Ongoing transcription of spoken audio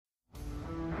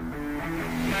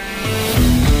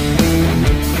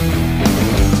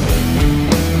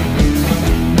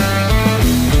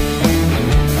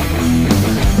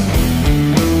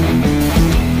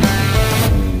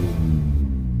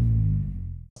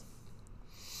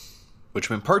Which,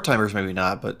 I mean, part-timers maybe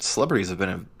not, but celebrities have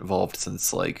been involved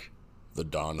since, like, The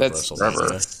dawn of That's forever.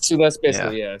 WrestleMania. so that's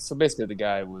basically yeah. So basically, the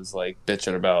guy was like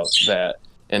bitching about that,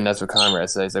 and that's what Conrad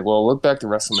said. He's like, "Well, look back to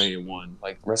WrestleMania 1.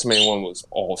 Like WrestleMania 1 was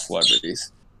all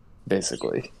celebrities,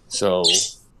 basically. So,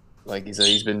 like he said,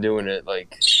 he's been doing it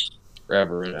like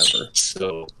forever and ever.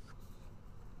 So,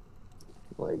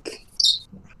 like,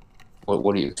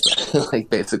 what do you expect? Like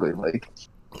basically, like,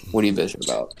 what are you bitching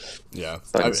about? Yeah,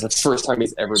 Like, it's the first time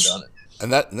he's ever done it.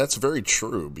 and that's very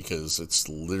true because it's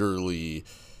literally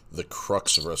the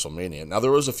crux of WrestleMania. Now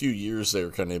there was a few years there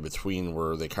kind of in between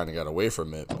where they kind of got away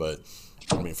from it, but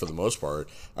I mean for the most part,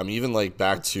 I mean even like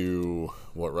back to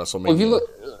what WrestleMania. Well, if you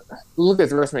look at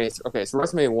the WrestleMania, okay, so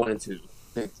WrestleMania 1 and 2,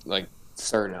 big, like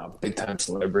starting out big time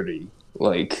celebrity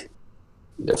like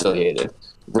affiliated.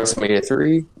 WrestleMania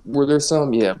 3, were there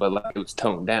some? Yeah, but like it was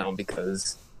toned down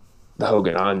because the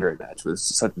Hogan Andre match was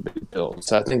such a big build.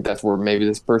 So I think that's where maybe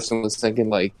this person was thinking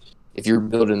like, if you're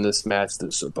building this match to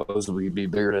supposedly be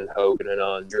bigger than Hogan and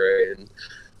Andre and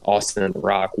Austin and The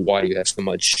Rock, why do you have so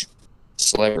much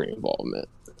celebrity involvement?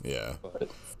 Yeah.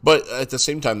 But at the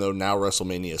same time, though, now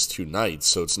WrestleMania is 2 nights,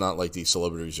 so it's not like these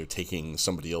celebrities are taking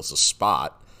somebody else's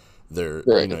spot. They're,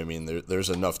 Right. you know, what I mean, there's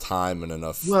enough time and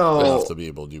enough to be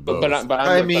able to do both.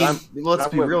 Let's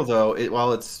be real though.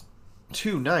 While it's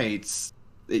 2 nights,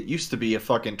 it used to be a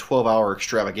fucking 12-hour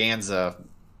extravaganza,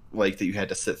 like that you had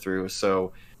to sit through.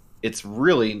 So it's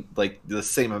really like the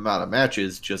same amount of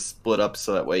matches, just split up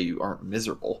so that way you aren't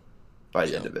miserable by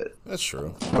the end of it. That's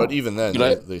true. But even then,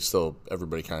 they still,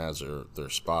 everybody kind of has their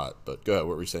spot. But go ahead,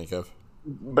 what were you saying, Kev?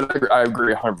 But I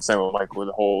agree 100% with Michael with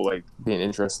the whole like being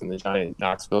interested in the Johnny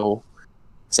Knoxville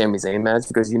Sami Zayn match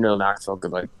because Knoxville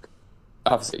could like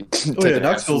obviously.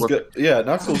 Knoxville's good. Yeah,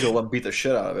 Knoxville's gonna let him beat the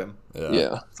shit out of him.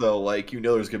 Yeah. So like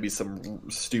there's gonna be some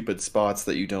stupid spots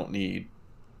that you don't need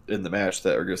in the match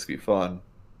that are just gonna be fun.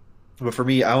 But for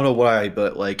me, I don't know why,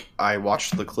 but like I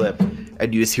watched the clip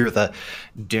and you just hear the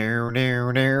down,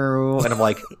 and I'm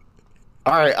like,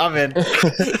 all right, I'm in.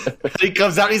 He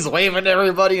comes out, he's waving to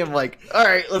everybody. I'm like, all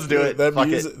right, let's do it.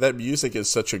 That music is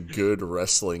such a good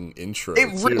wrestling intro. It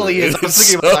really is. I was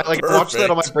thinking about that. Like, I watched that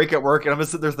on my break at work, and I'm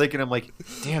just sitting there thinking, I'm like,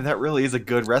 damn, that really is a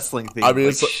good wrestling theme. I mean,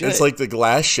 it's like the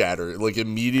glass shatter. Like,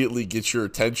 immediately gets your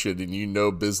attention, and you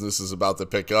know business is about to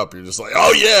pick up. You're just like,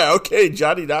 oh yeah, okay,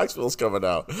 Johnny Knoxville's coming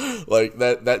out. Like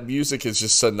that music is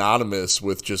just synonymous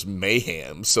with just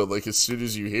mayhem. So like, as soon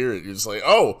as you hear it, you're just like,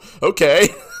 oh, okay.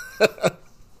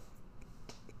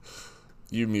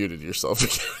 You muted yourself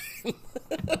again.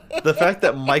 The fact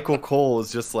that Michael Cole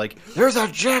is just like, there's a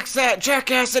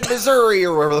jackass in Missouri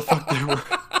or wherever the fuck they were.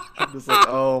 I'm just like,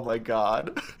 oh my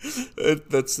god.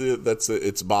 That's it.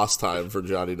 It's boss time for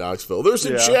Johnny Knoxville. There's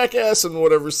a jackass in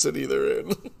whatever city they're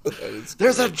in.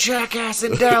 There's a jackass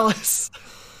in Dallas.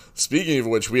 Speaking of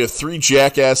which, we have 3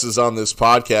 jackasses on this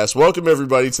podcast. Welcome,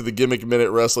 everybody, to the Gimmick Minute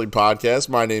Wrestling Podcast.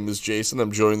 My name is Jason.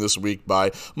 I'm joined this week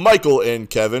by Michael and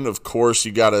Kevin. Of course,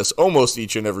 you got us almost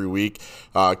each and every week,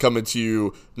 coming to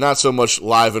you not so much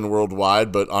live and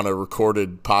worldwide, but on a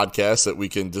recorded podcast that we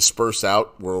can disperse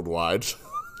out worldwide.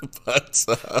 But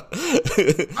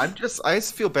I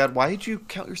just feel bad. Why did you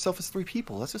count yourself as 3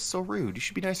 people? That's just so rude. You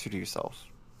should be nicer to yourself.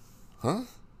 Huh?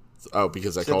 Oh,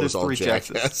 because I called us all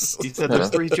jackasses. You said there's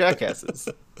 3 jackasses.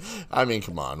 I mean,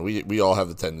 come on. We all have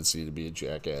the tendency to be a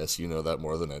jackass. You know that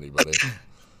more than anybody.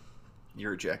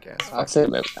 You're a jackass. I say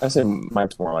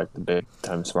Mike's more like the big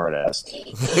time smart ass.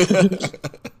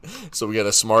 So we got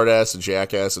a smart ass, a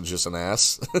jackass, and just an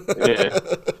ass. Yeah.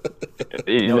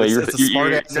 It's a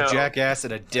smart ass, a jackass,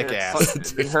 and a dick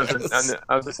ass.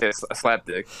 I was gonna say a slap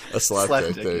dick. A slap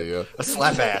dick. There you go. A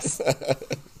slap ass.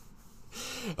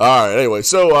 All right. Anyway,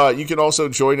 so you can also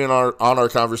join in on our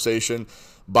conversation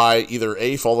by either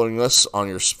following us on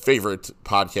your favorite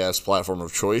podcast platform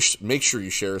of choice. Make sure you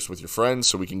share us with your friends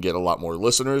so we can get a lot more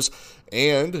listeners.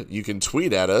 And you can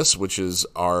tweet at us, which is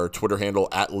our Twitter handle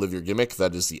at Live Your Gimmick.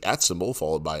 That is the @ symbol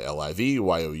followed by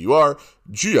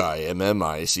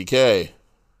LIVYOURGIMMICK.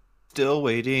 Still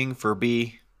waiting for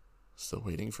B. Still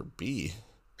waiting for B.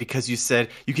 Because you said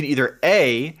you can either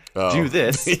do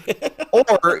this,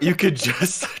 or you could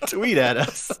just tweet at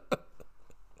us.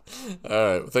 All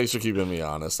right. Well, thanks for keeping me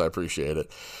honest. I appreciate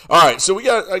it. All right. So we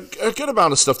got a good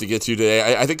amount of stuff to get to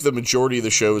today. I think the majority of the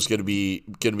show is going to be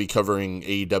covering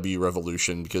AEW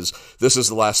Revolution because this is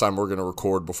the last time we're going to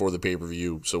record before the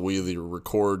pay-per-view. So we either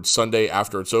record Sunday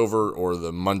after it's over or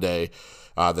the Monday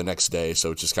the next day,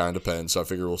 so it just kind of depends. So I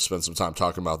figure we'll spend some time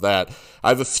talking about that. I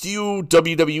have a few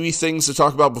WWE things to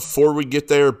talk about before we get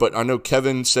there, but I know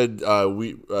Kevin said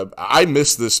I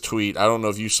missed this tweet. I don't know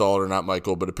if you saw it or not,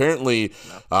 Michael, but apparently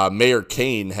Mayor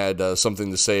Kane had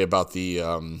something to say about the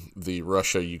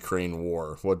Russia-Ukraine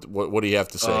war. What do you have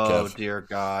to say, Oh Kev? dear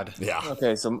God. Yeah.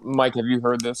 Okay, so Mike, have you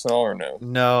heard this at all or no?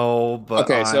 No, but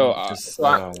Okay, so I'm just,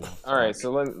 all right,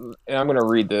 so and I'm gonna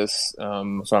read this.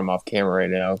 So I'm off camera right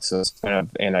now, so it's kind of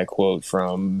and I quote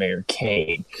from Mayor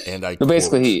Kane. And I So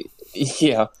basically,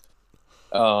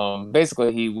 quote,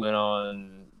 basically he went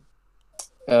on.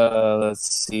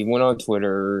 Let's see, went on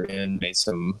Twitter and made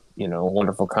some,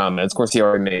 wonderful comments. Of course, he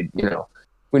already made,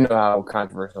 we know how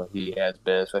controversial he has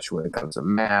been, especially when it comes to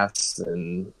masks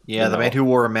and. yeah, the man who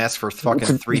wore a mask for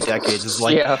fucking 3 decades is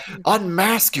like,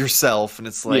 unmask yourself, and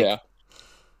it's like,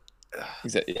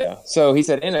 yeah. So he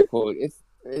said, and I quote,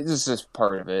 it's just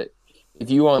part of it. If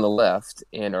you on the left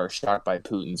and are shocked by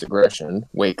Putin's aggression,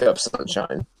 wake up,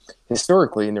 sunshine.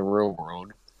 Historically, in the real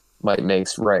world, might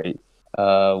makes right.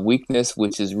 Weakness,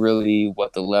 which is really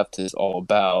what the left is all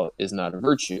about, is not a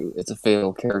virtue. It's a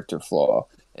fatal character flaw.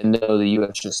 And no, the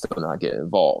U.S. should still not get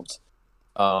involved.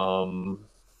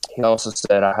 He also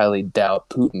said, I highly doubt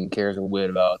Putin cares a whit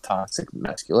about toxic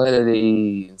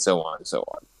masculinity, and so on and so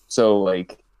on. So,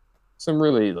 some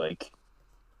really, I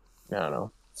don't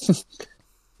know,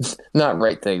 not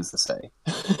right things to say,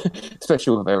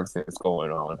 especially with everything that's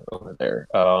going on over there.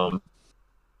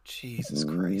 Jesus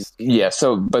Christ. Yeah,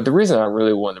 but the reason I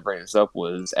really wanted to bring this up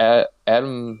was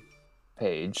Adam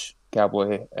Page,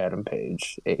 Cowboy Adam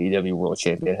Page, AEW World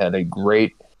Champion, had a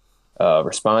great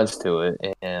response to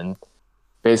it. And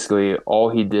basically, all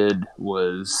he did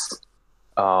was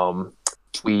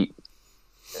tweet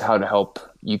how to help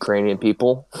Ukrainian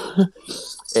people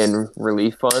and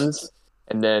relief funds.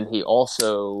 And then he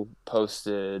also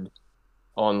posted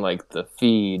on the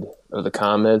feed of the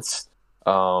comments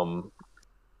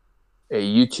a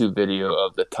YouTube video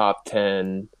of the top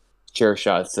 10 chair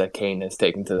shots that Kane has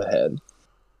taken to the head.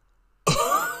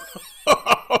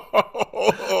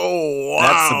 Oh, wow.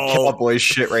 That's some cowboy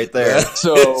shit right there.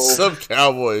 So some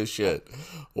cowboy shit.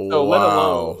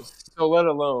 Wow. Let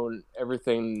alone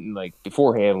everything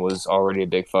beforehand was already a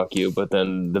big fuck you, but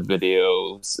then the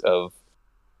videos of,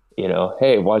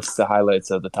 hey, watch the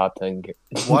highlights of the top 10.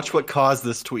 Watch what caused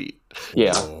this tweet.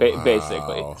 Yeah, Wow.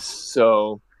 basically.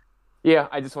 So, yeah,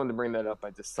 I just wanted to bring that up. I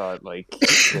just thought,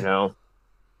 he's not,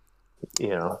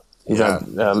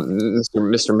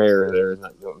 Mr. Mayor there is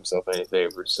not doing himself any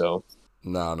favors. So,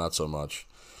 no, not so much.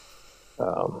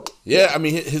 I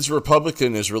mean, his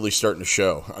Republican is really starting to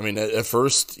show. I mean, at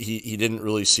first he didn't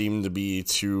really seem to be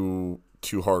too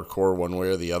hardcore one way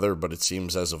or the other, but it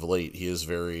seems as of late he's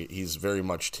very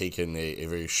much taken a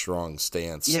very strong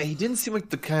stance. Yeah, he didn't seem like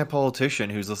the kind of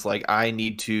politician who's just like, I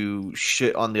need to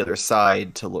shit on the other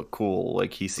side to look cool.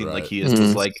 Like, he seemed like he is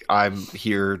just like, I'm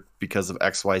here because of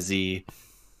XYZ.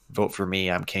 Vote for me.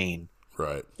 I'm Kane.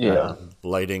 Right. Yeah.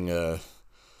 Lighting a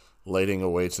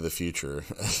way to the future,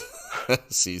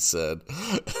 as he said.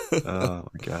 Oh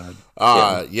my God.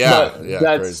 That's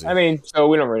crazy. I mean, so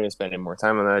we don't really spend any more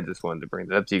time on that. I just wanted to bring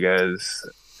that up to you guys.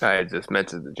 I had just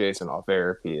mentioned to Jason off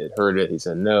air if he had heard it. He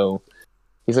said no.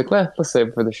 He's like, let's save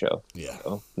it for the show. Yeah.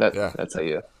 So that's how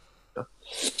you.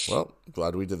 Well,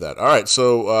 glad we did that. All right,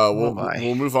 so my.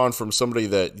 we'll move on from somebody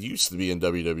that used to be in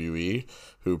WWE,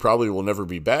 who probably will never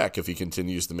be back if he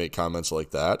continues to make comments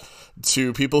like that,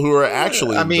 to people who are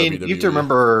actually in WWE. You have to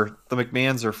remember the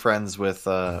McMahons are friends with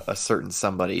a certain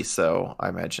somebody, so I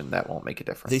imagine that won't make a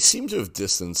difference. They seem to have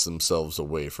distanced themselves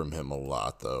away from him a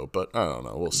lot, though, but I don't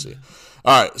know. We'll see.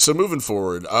 All right, so moving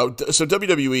forward. So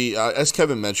WWE, as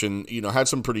Kevin mentioned, had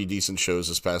some pretty decent shows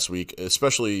this past week,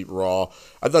 especially Raw.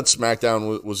 I thought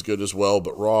SmackDown was good as well,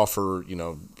 but Raw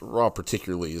Raw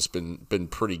particularly has been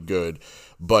pretty good.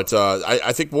 But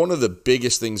I think one of the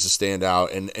biggest things to stand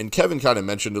out, and Kevin kind of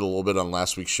mentioned it a little bit on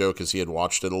last week's show because he had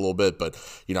watched it a little bit, but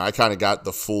I kind of got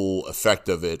the full effect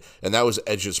of it, and that was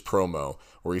Edge's promo,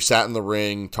 where he sat in the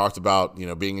ring, talked about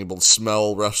being able to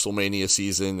smell WrestleMania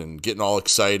season and getting all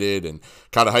excited and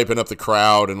kind of hyping up the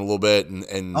crowd and a little bit.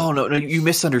 And oh no, you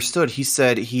misunderstood. He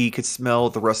said he could smell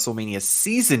the WrestleMania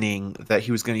seasoning that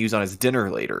he was going to use on his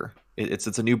dinner later. It's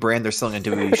a new brand they're selling on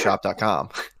WWEshop.com.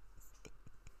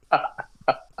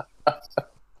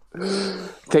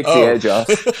 Takes the edge off.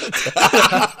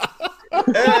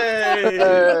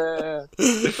 Hey!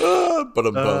 But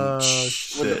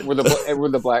we're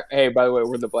the black. Hey, by the way,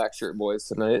 we're the black shirt boys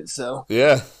tonight. So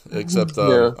yeah, except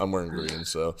I'm wearing green.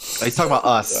 So he's talking about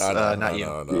us, no, not you.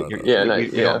 No.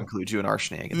 We don't include you in our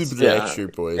shenanigans. Black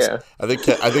shirt boys. Yeah. I think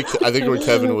when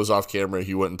Kevin was off camera,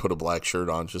 he went and put a black shirt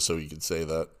on just so he could say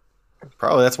that.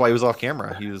 Probably that's why he was off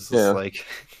camera. He was just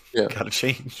gotta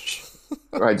change.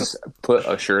 I just put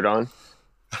a shirt on.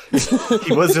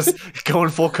 He was just going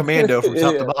full commando from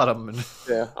top to bottom. And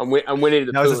Yeah, I'm Winnie the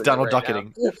Pooh. now it's just Donald right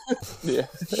Ducketing. Yeah,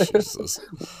 Jesus.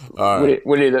 All right.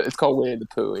 it's called Winnie the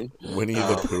Poohing. Winnie the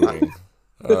Poohing.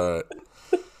 All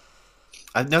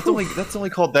right. That's only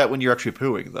called that when you're actually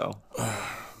pooing, though.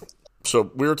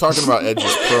 So we were talking about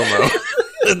Edge's promo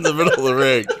in the middle of the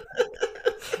ring.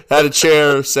 Had a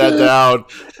chair, sat down,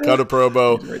 cut a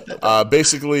promo.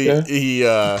 Basically, he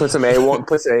puts some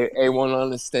A1 on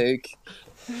the steak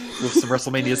with some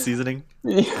WrestleMania seasoning,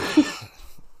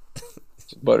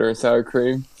 butter and sour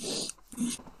cream,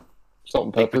 salt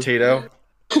and pepper, potato,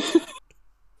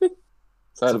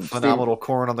 some phenomenal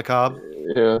corn on the cob.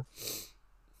 Yeah,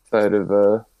 side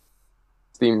of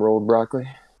steam-rolled broccoli.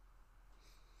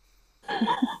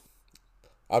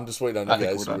 I'm just waiting on you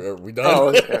guys. Are we done? Oh,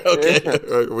 okay.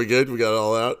 Okay. Are we good? We got it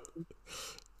all out?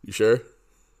 You sure?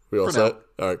 We all set?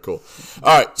 All right, cool.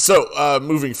 All right, so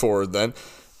moving forward then.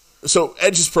 So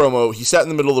Edge's promo, he sat in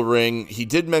the middle of the ring. He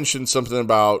did mention something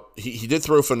about he did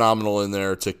throw Phenomenal in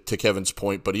there to Kevin's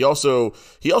point, but he also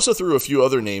threw a few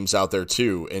other names out there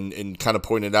too, and kind of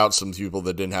pointed out some people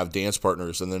that didn't have dance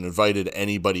partners, and then invited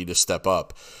anybody to step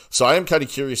up. So I am kind of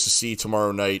curious to see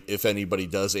tomorrow night if anybody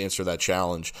does answer that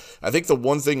challenge. I think the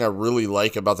one thing I really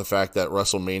like about the fact that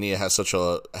WrestleMania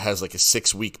has like a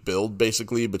 6-week build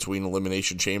basically between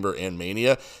Elimination Chamber and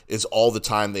Mania is all the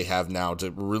time they have now to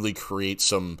really create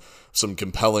some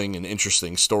compelling and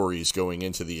interesting stories going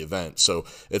into the event. So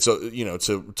it's to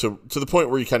the point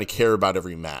where you kind of care about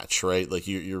every match, right? Like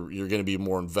you're going to be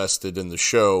more invested in the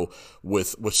show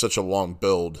with such a long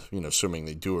build, assuming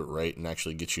they do it right and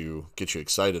actually get you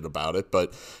excited about it.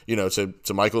 But,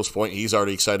 to Michael's point, he's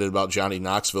already excited about Johnny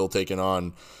Knoxville taking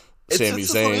on Sami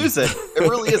Zayn. Music. It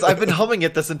really is. I've been humming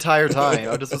it this entire time.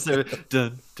 I'm just listening to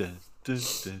dun, dun, dun,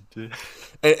 dun, dun.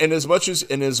 And as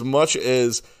much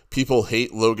as people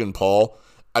hate Logan Paul,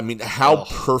 I mean, how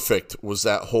perfect was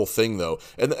that whole thing, though?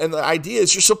 And the idea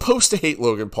is you're supposed to hate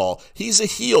Logan Paul. He's a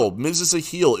heel. Miz is a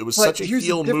heel. It was such a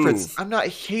heel move. I'm not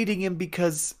hating him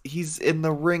because he's in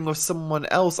the ring with someone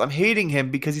else. I'm hating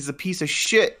him because he's a piece of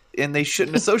shit, and they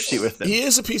shouldn't associate with him. He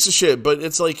is a piece of shit, but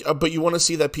it's like, but you want to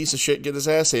see that piece of shit get his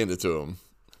ass handed to him.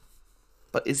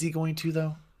 But is he going to,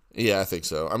 though? Yeah, I think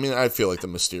so. I mean, I feel like the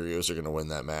Mysterios are going to win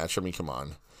that match. I mean, come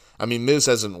on. I mean, Miz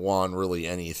hasn't won really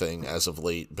anything as of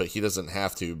late, but he doesn't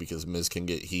have to because Miz can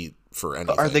get heat for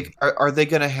anything. Are they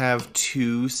going to have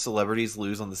two celebrities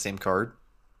lose on the same card?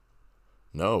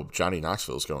 No, Johnny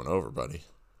Knoxville's going over, buddy.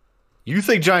 You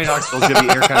think Johnny Knoxville's going to be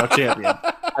Intercontinental champion?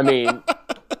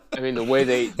 I mean the way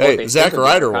they Zack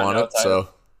Ryder won it, so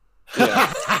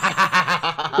yeah.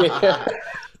 Yeah.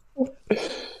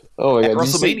 Oh my God!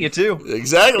 WrestleMania too.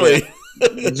 Exactly. Yeah.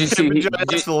 Did you see? Johnny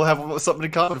Knoxville will have something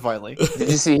in common finally. Did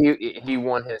you see he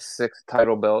won his 6th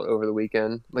title belt over the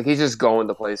weekend? Like he's just going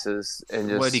to places and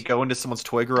just. Would he go into someone's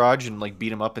toy garage and like beat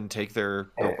them up and take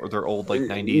their old like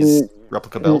 '90s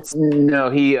replica belts? No,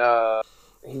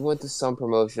 he went to some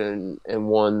promotion and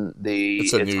won the.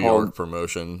 It's New York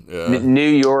promotion. Yeah. New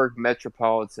York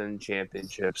Metropolitan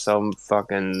Championship. Some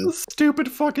fucking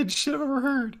stupid fucking shit I've ever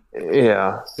heard.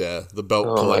 Yeah. Yeah, the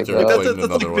belt collector.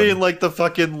 That's like being like the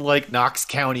fucking like Knox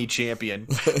County champion.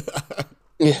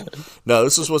 Yeah. No,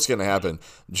 this is what's going to happen.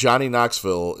 Johnny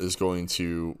Knoxville is going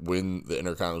to win the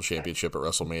Intercontinental Championship at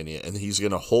WrestleMania, and he's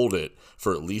going to hold it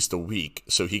for at least a week,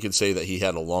 so he can say that he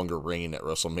had a longer reign at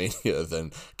WrestleMania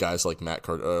than guys like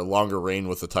longer reign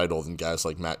with the title than guys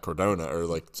like Matt Cardona or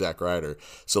like Zack Ryder.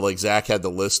 So like Zack had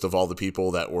the list of all the people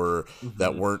that weren't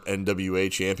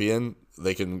NWA champion.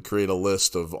 They can create a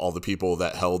list of all the people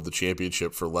that held the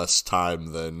championship for less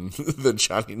time than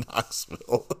Johnny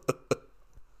Knoxville.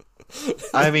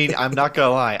 I mean, I'm not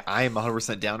gonna lie. I am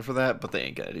 100% down for that, but they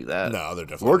ain't gonna do that. No, they're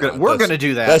definitely we're gonna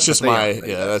do that. That's just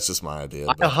that's just my idea.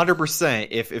 100%.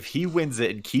 If he wins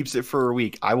it and keeps it for a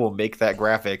week, I will make that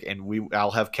graphic, and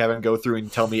I'll have Kevin go through and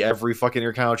tell me every fucking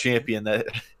Intercontinental champion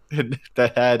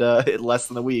that had less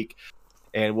than a week,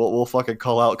 and we'll fucking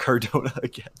call out Cardona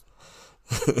again.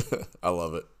 I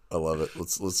love it.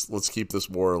 Let's keep this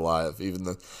war alive, even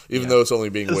though it's only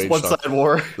being waged on one-sided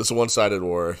war. This one-sided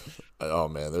war. Oh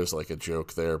man, there's like a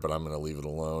joke there, but I'm gonna leave it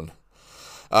alone.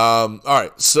 All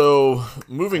right, so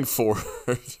moving forward.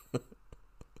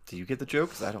 Do you get the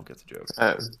joke? 'Cause I don't get the joke.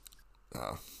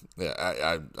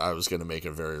 Yeah, I was gonna make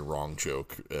a very wrong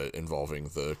joke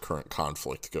involving the current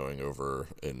conflict going over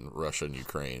in Russia and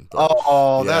Ukraine.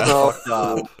 But, that's fucked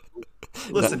up.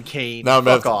 Listen, Kane,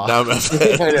 fuck off. I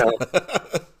know.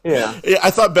 Yeah. Yeah,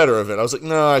 I thought better of it. I was like,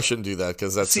 no, I shouldn't do that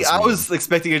because that's. See, just I mean. was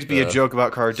expecting it to be a joke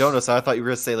about Cardona, so I thought you were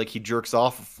gonna say like he jerks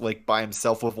off like by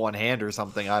himself with one hand or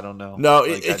something. I don't know. No,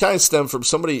 Like, it kind of stemmed from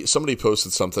somebody. Somebody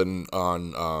posted something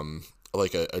on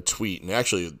like a tweet, and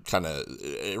actually kind of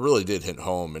it really did hit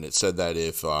home. And it said that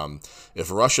if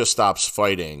Russia stops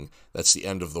fighting, that's the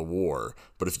end of the war.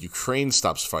 But if Ukraine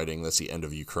stops fighting, that's the end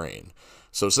of Ukraine.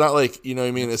 So it's not like, you know what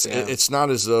I mean? It's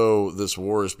not as though this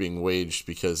war is being waged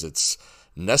because it's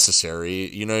necessary,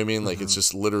 you know what I mean? Like it's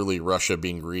just literally Russia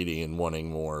being greedy and wanting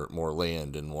more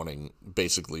land and wanting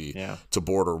basically to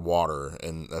border water,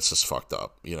 and that's just fucked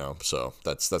up, you know. So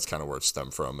that's kind of where it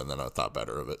stemmed from, and then I thought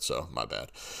better of it, so my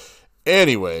bad.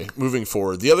 Anyway, moving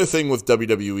forward, the other thing with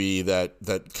WWE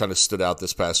that kind of stood out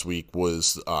this past week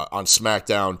was on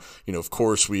SmackDown. You know, of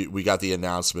course, we got the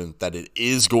announcement that it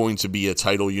is going to be a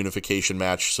title unification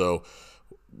match, so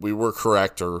we were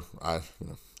correct, or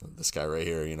this guy right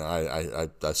here, you know,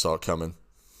 I saw it coming.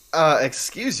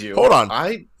 Excuse you. Hold on.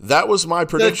 I That was my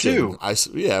prediction.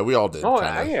 too. Yeah, we all did. Oh,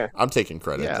 kinda. yeah. I'm taking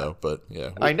credit Yeah. though, but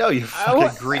yeah, I know you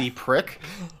fucking greedy prick.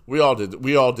 we all did.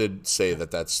 We all did say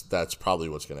that's probably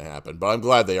what's going to happen. But I'm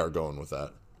glad they are going with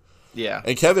that. Yeah.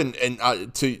 And Kevin, and a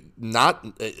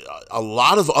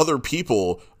lot of other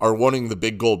people are wanting the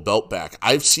big gold belt back.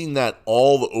 I've seen that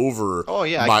all over. Oh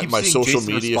yeah, I my, keep my seeing social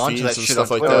Jason media respond to feeds that and shit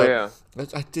stuff on like Twitter.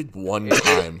 that. I did one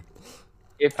time.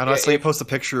 And I saw you post a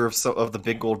picture of the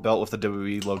big gold belt with the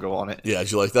WWE logo on it. Yeah,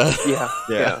 did you like that?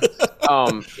 Yeah.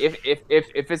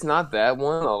 If it's not that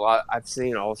one, I've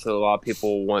seen also a lot of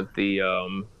people want the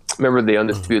remember the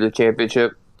Undisputed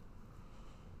Championship?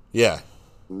 Yeah.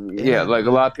 Yeah, like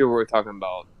a lot of people were talking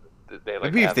about they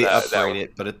like Maybe if have they that upright one.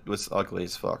 it, but it was ugly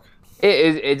as fuck.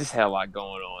 It just had a lot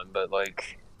going on, but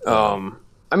like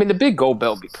I mean the big gold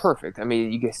belt would be perfect. I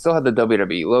mean you can still have the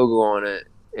WWE logo on it,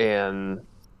 and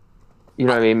you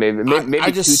know what I mean,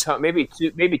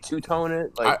 maybe two-tone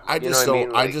it. Like I you know just what don't. I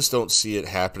mean? Like, I just don't see it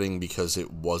happening because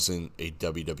it wasn't a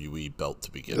WWE belt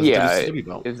to begin with. yeah, WCW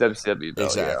belt. it's WCW belt.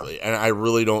 Exactly, and I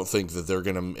really don't think that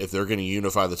if they're gonna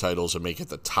unify the titles and make it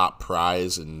the top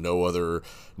prize and no other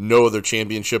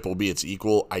championship will be its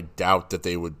equal. I doubt that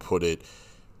they would put it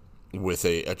with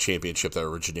a championship that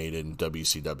originated in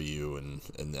WCW and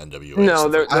NWA.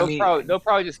 No, stuff. they'll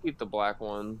probably just keep the black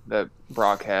one that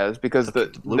Brock has because the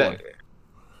blue one.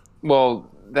 Well,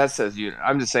 that says you.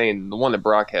 I'm just saying the one that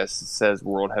Brock has says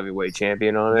World Heavyweight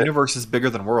Champion on it. Universe is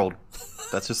bigger than world.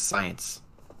 That's just science.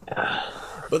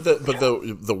 But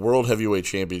the World Heavyweight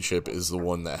Championship is the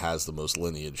one that has the most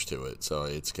lineage to it, so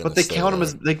it's gonna. But they stay count them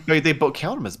there. as they both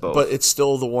count them as both. But it's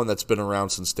still the one that's been around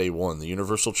since day one. The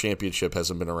Universal Championship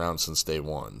hasn't been around since day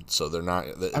one, so they're not.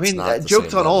 It's I mean, not the jokes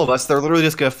same on all level. of us. They're literally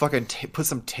just gonna fucking put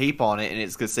some tape on it, and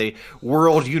it's gonna say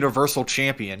World Universal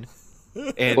Champion,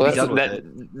 and Well, be done with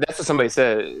it. that's what somebody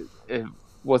said.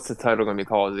 What's the title going to be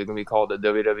called? Is it going to be called the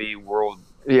WWE World?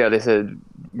 Yeah, they said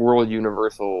World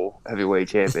Universal Heavyweight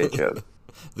Championship.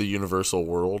 The Universal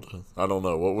World. I don't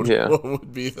know what would Yeah. what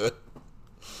would be the.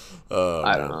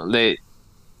 I don't know. They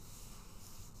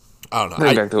I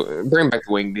don't know. bring back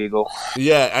the Winged Eagle.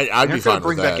 Yeah, I'd They're be not fine gonna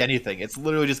bring with back that. anything. It's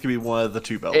literally just gonna be one of the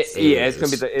two belts. It's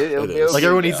going to be the. It is. It'll Like be-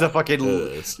 everyone needs to It fucking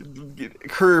is.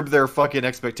 curb their fucking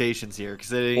expectations here,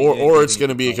 because Or it's going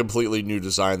to be a completely new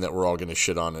design that we're all going to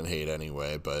shit on and hate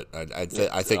anyway. But I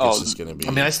think it's just going to be.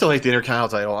 I mean, I still hate the Intercontinental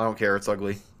title. I don't care. It's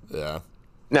ugly. yeah.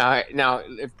 Now,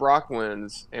 if Brock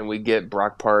wins and we get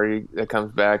Brock Party that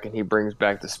comes back and he brings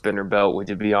back the spinner belt, would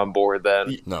you be on board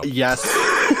then? No. Yes.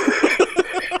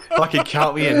 Fucking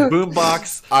count me in.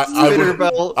 Boombox. I Spinner would-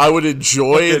 belt. I would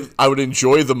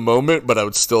enjoy the moment, but I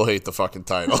would still hate the fucking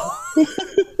title.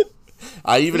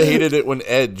 I even hated it when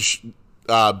Edge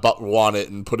won it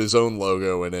and put his own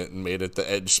logo in it and made it the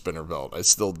Edge spinner belt. I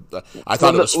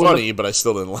thought it was funny, but I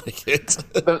still didn't like it.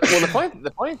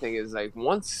 The funny thing is, like,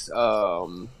 once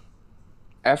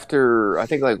after I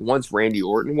think like once Randy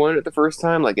Orton won it the first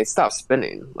time, like it stopped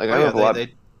spinning. Like I don't know a lot.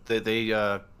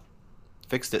 They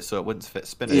fixed it so it wouldn't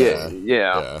spin. Yeah.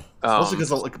 Yeah. Mostly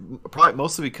because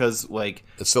like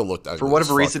It still looked ugly for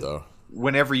whatever as fuck, reason, though.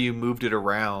 whenever you moved it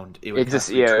around, it would It just-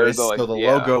 have to yeah, it would twist, go like- so the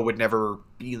yeah. logo would never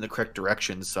be in the correct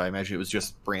direction. So I imagine it was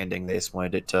just branding. They just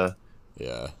wanted it to.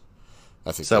 Yeah.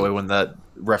 I think So that way, when the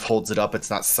ref holds it up, it's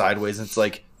not sideways. It's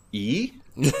like E.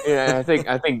 Yeah, I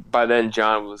think by then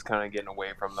John was kind of getting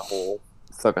away from the whole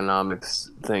thugonomics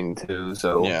thing too.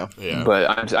 So Yeah. Yeah.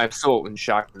 but I'm still in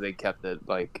shock that they kept it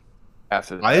like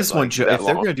after. I just want that if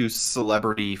they're long. gonna do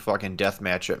celebrity fucking death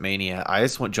match at Mania, I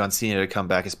just want John Cena to come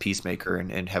back as Peacemaker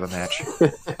and have a match.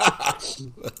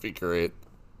 That'd be great.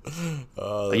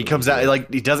 Like, he comes out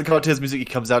like he doesn't come out to his music. He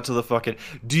comes out to the fucking.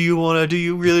 Do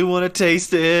you really wanna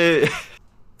taste it?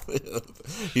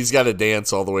 He's got to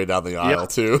dance all the way down the aisle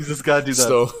too. He's just got to do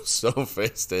that. Stone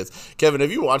face dance. Kevin,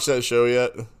 have you watched that show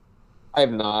yet? I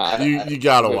have not. You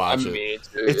gotta watch it. It's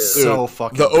Dude, so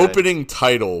fucking the good. opening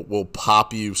title will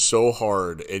pop you so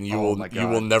hard, and you Oh my you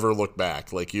will God. never look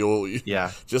back. Like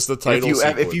Yeah. just the And title.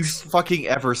 if you sequence. fucking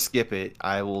ever skip it,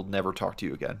 I will never talk to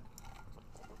you again.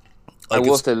 I Like,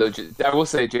 will it's- say, I will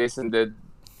say, Jason did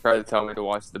try to tell me to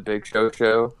watch the Big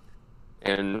Show,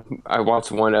 and I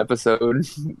watched one episode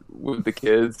with the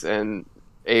kids, and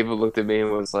Ava looked at me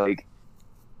and was like,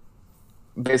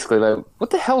 basically like, "What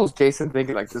the hell was Jason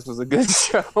thinking? Like this was a good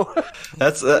show."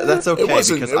 That's okay. it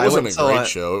wasn't. because It I wasn't went a and saw great it-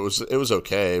 show. It was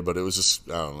okay, but it was just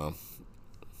I don't know.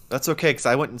 That's okay because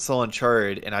I went and saw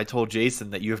Uncharted, and I told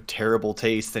Jason that you have terrible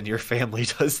taste, and your family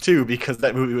does too, because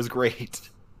that movie was great.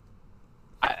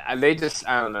 They just,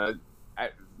 I don't know.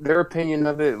 Their opinion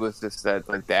of it was just that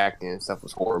like the acting and stuff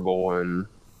was horrible, and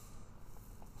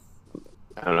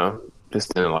I don't know,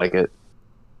 just didn't like it.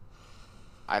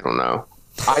 I don't know.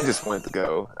 I just wanted to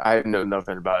go. I know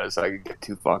nothing about it, so I could get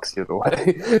two fucks the other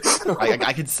way. So-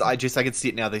 I could see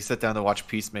it now. They sit down to watch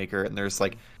Peacemaker, and there's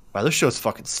like, wow, this show's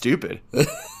fucking stupid.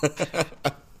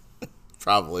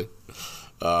 Probably.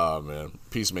 Oh man,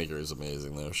 Peacemaker is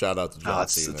amazing though. Shout out to John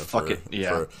it's Cena. fucking-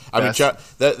 yeah. I mean,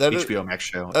 Best that HBO Max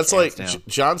show. That's hands like down.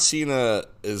 John Cena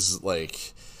is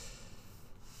like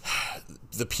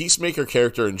the Peacemaker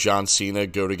character and John Cena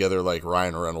go together like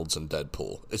Ryan Reynolds and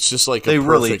Deadpool. It's just like They a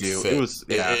really perfect do. fit. It was-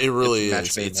 yeah, it really it's a match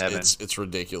is. made in It's, heaven. it's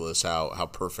ridiculous how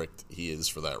perfect he is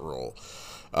for that role.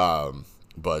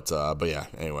 But yeah.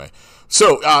 Anyway,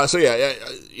 so yeah,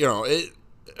 you know it.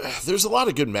 There's a lot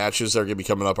of good matches that are going to be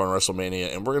coming up on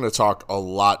WrestleMania, and we're going to talk a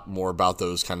lot more about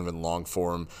those kind of in long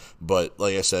form. But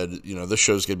like I said, you know, this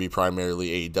show's going to be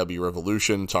primarily AEW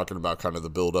Revolution, talking about kind of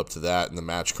the build up to that and the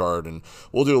match card, and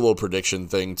we'll do a little prediction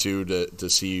thing too to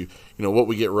see, you know, what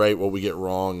we get right, what we get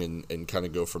wrong, and kind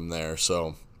of go from there.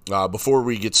 So before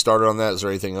we get started on that, is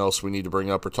there anything else we need to bring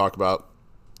up or talk about?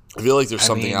 I feel like there's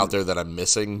something out there that I'm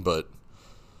missing, but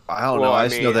I don't Well, know. I I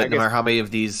just know mean, that I no guess- matter how many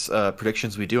of these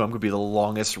predictions we do, I'm going to be the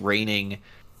longest reigning,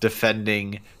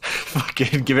 defending,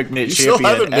 fucking gimmick you champion. still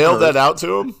haven't nailed ever. that out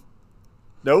to him.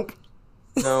 Nope.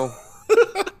 no,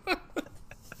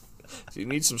 Do you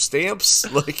need some stamps?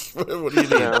 Like, what do you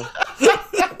need?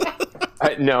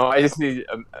 no. I just need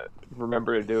to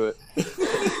remember to do it.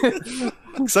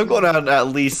 So I'm going on at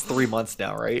least 3 months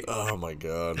now, right? Oh my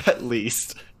god. At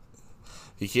least.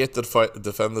 He can't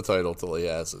defend the title till he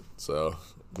has it. So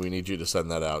we need you to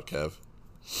send that out, Kev.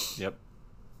 Yep.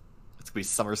 It's going to be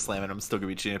SummerSlam, and I'm still going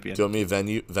to be champion. Do you want me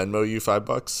to Venmo you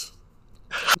 $5?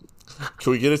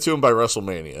 Can we get it to him by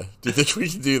WrestleMania? Do you think we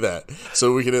can do that?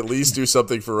 So we can at least do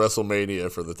something for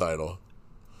WrestleMania for the title.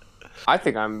 I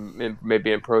think I'm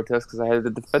maybe in protest because I had to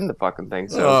defend the fucking thing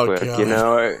so Oh, quick. God. You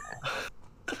know,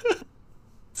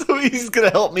 So he's going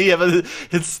to help me have a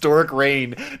historic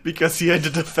reign because he had to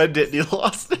defend it and he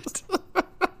lost it.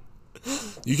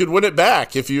 You could win it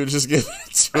back if you would just give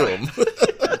it to him.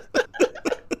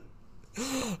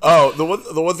 Oh,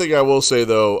 the one thing I will say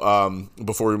though,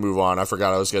 before we move on, I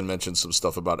forgot I was going to mention some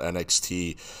stuff about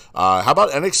NXT. How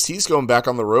about NXT's going back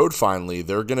on the road finally?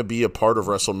 They're going to be a part of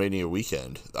WrestleMania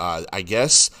weekend. I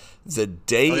guess the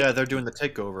day. Oh, yeah, they're doing the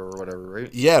takeover or whatever,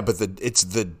 right? Yeah, but it's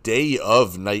the day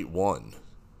of night one.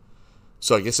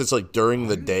 So I guess it's like during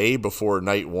the day before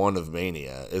night one of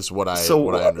Mania is what I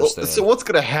understand. So what's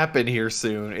going to happen here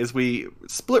soon is we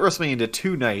split WrestleMania into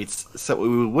 2 nights so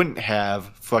we wouldn't have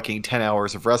fucking 10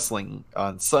 hours of wrestling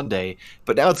on Sunday,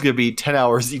 but now it's going to be 10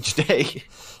 hours each day.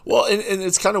 Well, and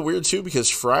it's kind of weird too because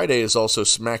Friday is also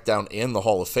SmackDown and the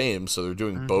Hall of Fame, so they're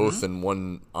doing both in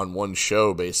one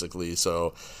show basically.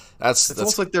 So that's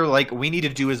Almost like they're like, we need to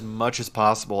do as much as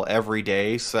possible every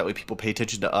day so that way people pay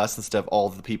attention to us instead of all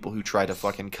the people who try to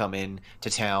fucking come in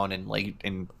to town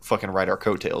and fucking ride our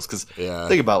coattails. Because Yeah.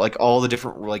 think about like all the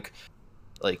different like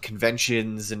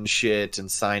conventions and shit and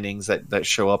signings that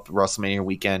show up WrestleMania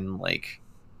weekend. Like,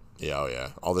 Yeah, oh yeah,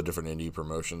 all the different indie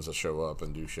promotions that show up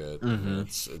and do shit.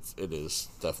 It is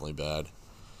definitely bad.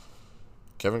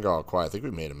 Kevin got all quiet. I think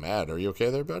we made him mad. Are you okay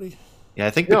there, buddy? yeah, I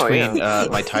think No, between yeah.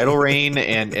 my title reign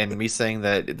and me saying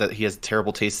that he has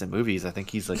terrible taste in movies, I think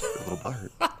he's like a little butthurt,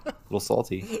 a little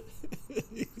salty.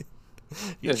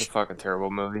 it's a fucking terrible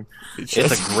movie. It's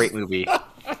a great movie.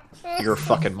 You're a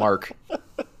fucking mark.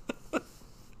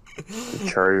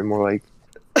 Charted more like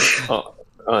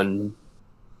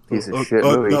piece of shit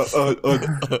movie.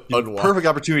 Unwatched. Perfect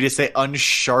opportunity to say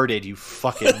Uncharted, you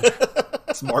fucking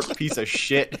smart piece of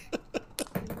shit.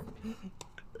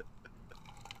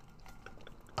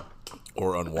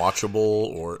 or unwatchable,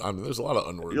 or I mean, there's a lot of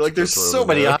unwords. You're like, there's so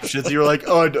many options. You're like,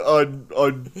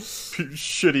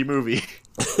 shitty movie.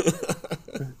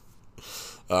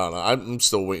 I don't know. I'm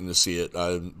still waiting to see it,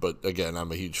 but again,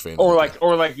 I'm a huge fan. Or like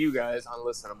you guys,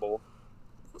 unlistenable.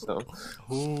 So,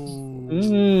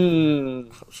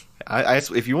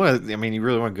 if you want to, I mean, you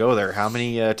really want to go there. How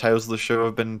many titles of the show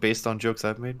have been based on jokes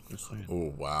I've made?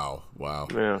 Oh wow.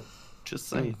 Yeah. Just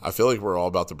saying. I feel like we're all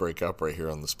about to break up right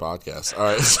here on this podcast. All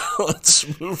right, so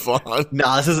let's move on.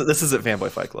 No, this isn't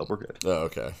Fanboy Fight Club. We're good. Oh,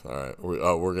 okay. All right.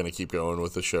 We're gonna keep going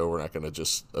with the show. We're not gonna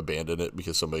just abandon it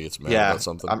because somebody gets mad about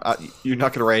something. You're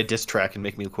not gonna write a diss track and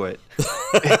make me quit.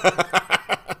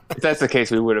 If that's the case,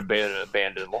 we would have been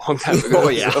abandoned a long time ago. Oh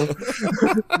yeah. So.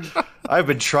 I've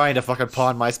been trying to fucking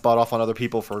pawn my spot off on other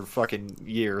people for fucking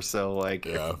years. So like,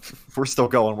 we're still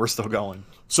going. We're still going.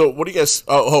 So what do you guys?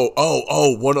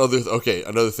 One other. Okay,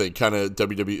 another thing, kind of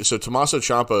WWE. So Tommaso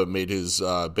Ciampa made his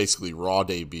basically Raw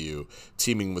debut,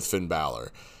 teaming with Finn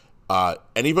Balor.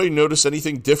 Anybody notice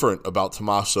anything different about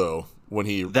Tommaso when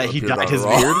he dyed his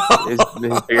Raw? beard?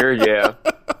 his beard, yeah.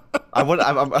 I want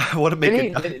to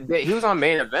make it. He was on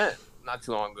Main Event not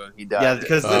too long ago. He died. Yeah,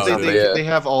 because they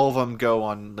have all of them go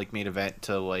on like Main Event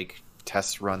to like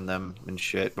test run them and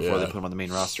shit before they put them on the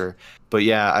main roster. But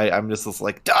yeah, I'm just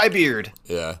like, dye beard.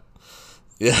 Yeah.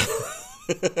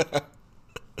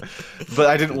 But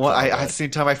I didn't want. At the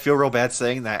same time, I feel real bad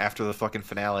saying that after the fucking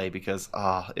finale because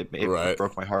it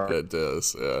broke my heart. It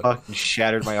does. Yeah. Fucking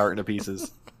shattered my art into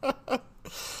pieces.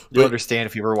 You'll understand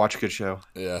if you ever watch a good show.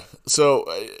 Yeah. So,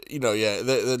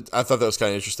 I thought that was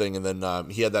kind of interesting. And then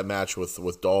he had that match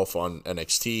with Dolph on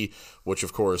NXT, which,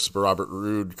 of course, Robert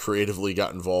Roode creatively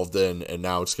got involved in. And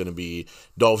now it's going to be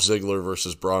Dolph Ziggler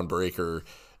versus Braun Breaker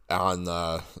on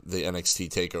the NXT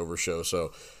TakeOver show.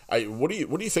 So, what do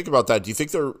you think about that? Do you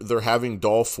think they're having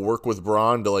Dolph work with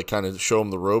Braun to like kind of show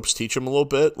him the ropes, teach him a little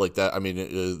bit like that? I mean,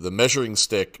 the measuring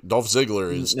stick, Dolph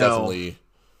Ziggler is definitely.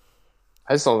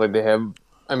 I just don't think they have.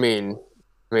 I mean,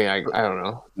 I don't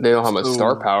know. They don't have much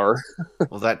star power.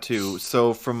 Well, that too.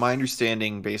 So, from my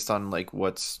understanding, based on like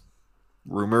what's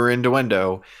rumor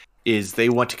innuendo, is they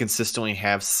want to consistently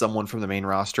have someone from the main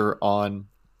roster on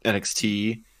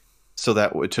NXT, so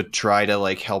that to try to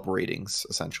like help ratings,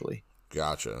 essentially.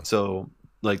 Gotcha. So,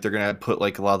 like, they're gonna put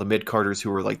like a lot of the mid carders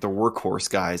who are like the workhorse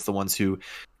guys, the ones who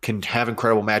can have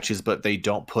incredible matches, but they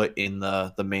don't put in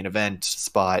the main event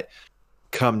spot.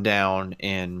 Come down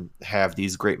and have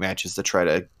these great matches to try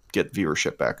to get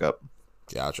viewership back up.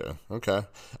 Gotcha. Okay.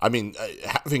 I mean,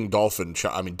 having Dolph and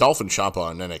Ciampa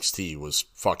on NXT was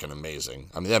fucking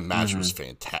amazing. I mean, that match was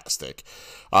fantastic.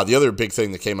 The other big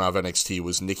thing that came out of NXT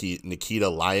was Nikita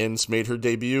Lyons made her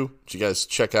debut. Did you guys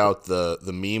check out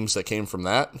the memes that came from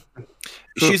that?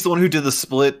 She's the one who did the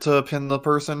split to pin the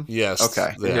person? Yes.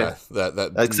 Okay. Yeah.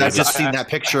 I've just seen that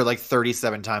picture like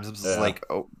 37 times. I'm just like,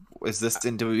 oh. Is this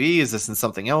in WWE? Is this in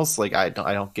something else? Like I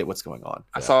don't get what's going on.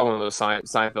 I saw one of those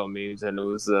Seinfeld memes, and it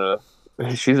was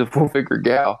she's a full figure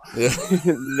gal. Yeah.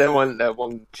 that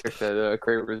one chick that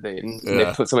Kramer was dating.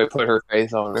 Yeah. Somebody put her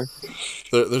face on her.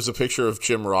 There's a picture of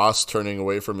Jim Ross turning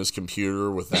away from his computer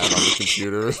with that on the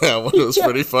computer. That one was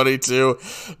pretty funny too.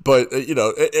 But and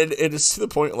it's to the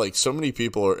point like so many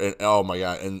people are. And, oh my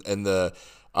god! And the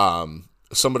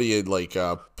somebody had like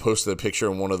posted a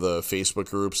picture in one of the Facebook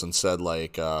groups and said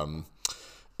like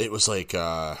it was like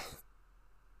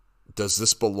does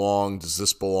this belong,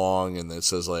 and it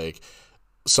says like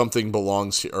something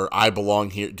belongs here, or I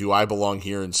belong here, do I belong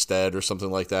here instead, or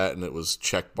something like that, and it was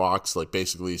checkbox, like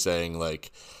basically saying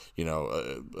like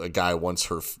a guy wants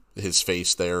his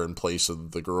face there in place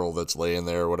of the girl that's laying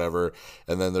there or whatever.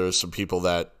 And then there's some people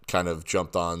that kind of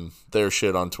jumped on their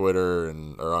shit on Twitter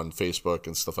or on Facebook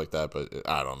and stuff like that. But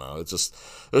I don't know. It's just,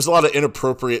 there's a lot of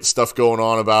inappropriate stuff going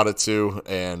on about it too.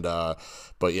 And,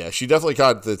 but yeah, she definitely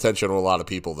caught the attention of a lot of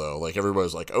people though. Like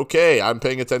everybody's like, okay, I'm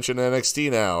paying attention to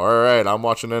NXT now. All right, I'm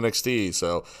watching NXT.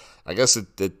 So I guess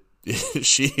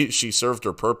she served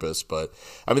her purpose, but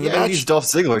I mean, the match, Dolph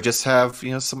Ziggler, just have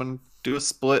someone do a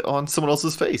split on someone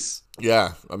else's face.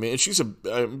 Yeah, I mean, and she's a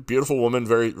beautiful woman,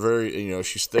 very, very.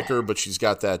 She's thicker, but she's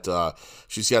got that kind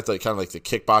of like the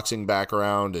kickboxing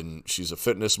background, and she's a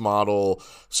fitness model,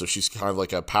 so she's kind of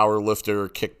like a power lifter,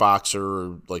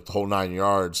 kickboxer, like the whole 9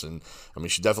 yards. And I mean,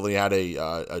 she definitely had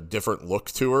a different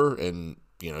look to her, and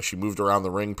she moved around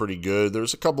the ring pretty good.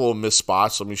 There's a couple of missed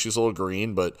spots. I mean, she's a little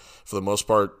green, but for the most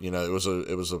part, it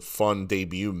was a fun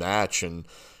debut match, and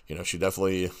she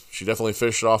definitely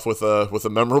fished off with a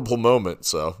memorable moment.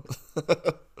 So,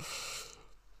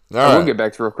 We'll get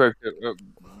back to real quick,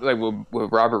 like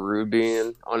with Robert Roode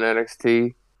being on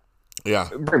NXT. Yeah,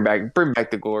 bring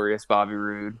back the glorious Bobby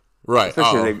Roode. Right.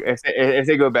 Especially if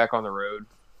they go back on the road.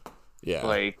 Yeah.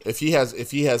 Like, if he has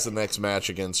the next match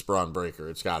against Braun Breaker,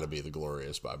 it's got to be the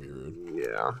glorious Bobby Roode.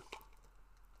 Yeah.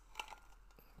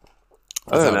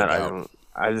 Other than that,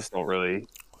 I just don't really.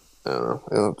 I don't know.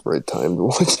 I don't have the right time to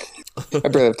watch. I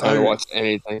barely have time to watch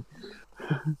anything.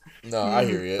 No, I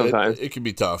hear you. Sometimes it can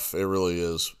be tough. It really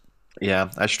is. Yeah,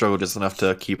 I struggle just enough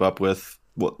to keep up with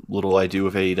what little I do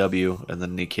with AEW, and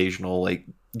then the occasional like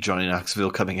Johnny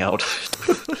Knoxville coming out,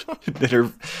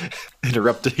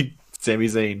 interrupting Sami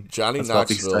Zayn. Johnny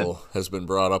Knoxville has been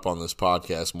brought up on this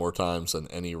podcast more times than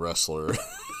any wrestler.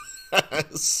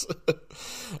 Yes.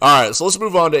 All right, so let's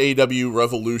move on to AEW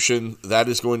Revolution. That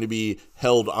is going to be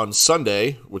held on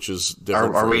Sunday, which is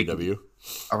different for AEW.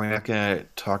 Are we not going to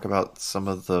talk about some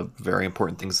of the very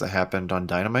important things that happened on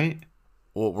Dynamite?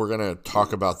 Well, we're going to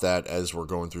talk about that as we're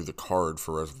going through the card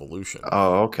for Revolution.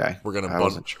 Oh, okay. We're going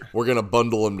to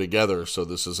bundle them together, so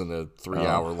this isn't a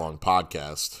 3-hour long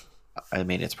podcast. I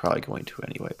mean, it's probably going to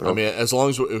anyway. But I mean, as long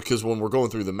as because when we're going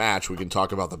through the match, we can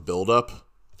talk about the build-up,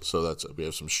 so we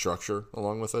have some structure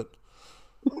along with it.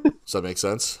 Does that make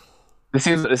sense? It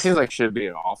seems like it should be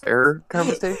an off-air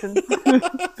conversation.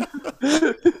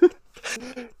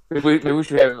 Maybe we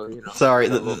should have. Sorry,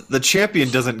 the champion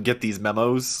doesn't get these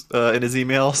memos in his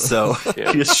email, so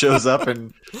he just shows up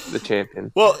and the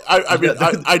champion. Well, I mean,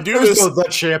 I do this. The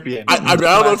champion. I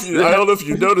don't know if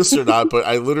you noticed or not, but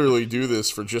I literally do this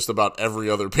for just about every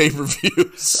other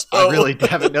pay-per-view. So. I really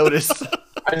haven't noticed.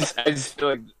 I just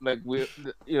feel like we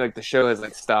the show has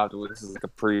stopped. This is like a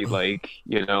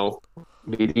pre-show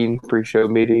meeting.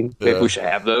 Maybe we should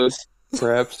have those,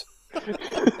 perhaps. We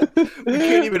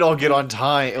can't even all get on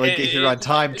time, get here on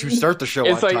time to start the show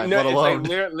on time, let alone.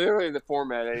 Literally, the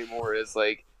format anymore is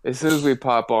as soon as we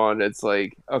pop on, it's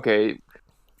like, okay,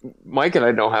 Mike and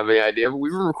I don't have any idea, but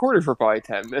we were recording for probably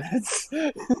 10 minutes.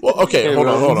 Well, okay, hold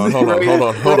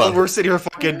on. We're sitting here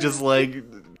fucking just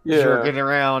jerking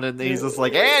around, and he's just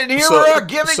like, and here we're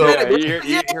giving it.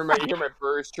 You hear my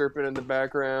birds chirping in the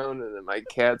background, and then my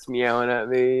cat's meowing at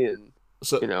me, and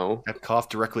I've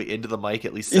coughed directly into the mic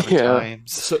at least 7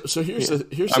 times. So here's the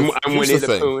I'm Winnie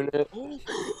the Pooh.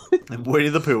 I'm Winnie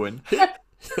the Pooh.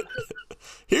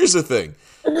 Here's the thing.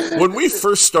 When we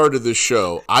first started this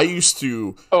show, I used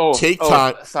to take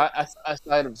time. A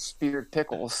side of speared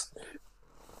pickles.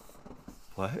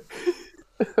 What?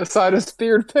 A side of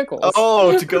speared pickles.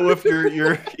 Oh, to go with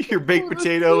your baked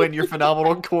potato and your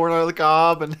phenomenal corn on the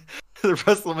cob and the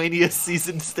WrestleMania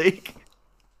seasoned steak.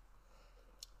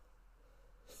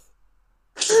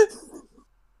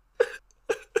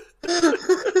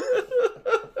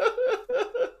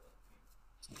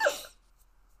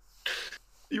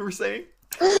 You were saying?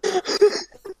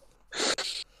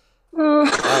 I'm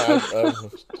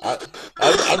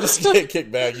just gonna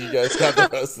kick back. You guys got the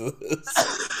rest of this.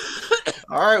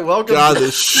 All right, welcome. God,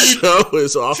 this show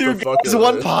is off the fucking.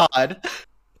 One pod.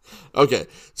 Okay,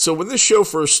 so when this show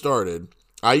first started,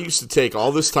 I used to take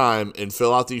all this time and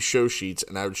fill out these show sheets,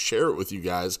 and I would share it with you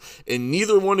guys, and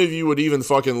neither one of you would even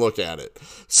fucking look at it.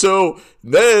 So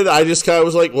then I just kind of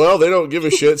was like, well, they don't give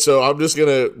a shit, so I'm just going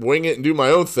to wing it and do my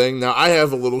own thing. Now I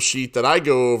have a little sheet that I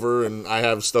go over, and I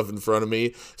have stuff in front of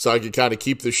me, so I can kind of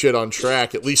keep the shit on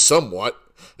track, at least somewhat.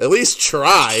 At least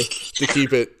try to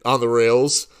keep it on the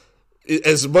rails.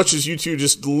 As much as you two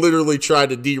just literally try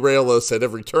to derail us at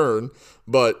every turn,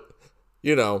 but,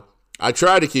 I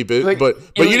try to keep it, but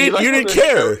you didn't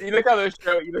care. You look how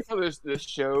this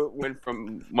show went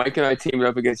from Mike and I teaming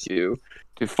up against you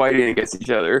to fighting against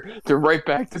each other to right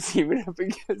back to teaming up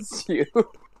against you.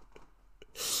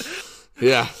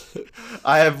 Yeah,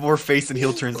 I have more face and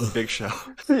heel turns than Big Show.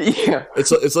 Yeah,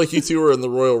 it's like you two were in the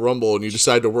Royal Rumble and you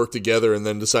decide to work together and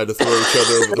then decide to throw each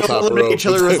other over the top rope. Each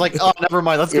other was like, oh, never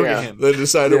mind, let's go get him. Then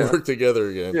decide to work together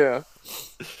again.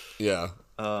 Yeah.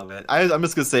 Oh man, I'm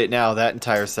just gonna say it now. That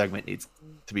entire segment needs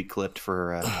to be clipped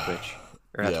for Twitch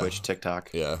or not Twitch,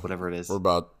 TikTok, whatever it is. We're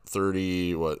about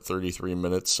 33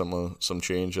 minutes, some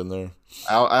change in there.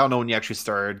 I don't know when you actually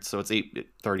started, so it's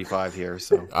 8:35 here.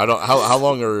 So I don't how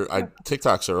long are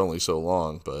TikToks are only so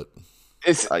long, but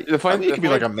it's the funny. It could be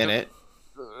like a minute.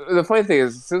 The funny thing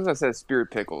is, as soon as I said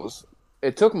Spirit Pickles,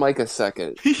 it took Mike a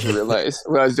second to realize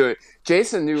what I was doing.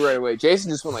 Jason knew right away. Jason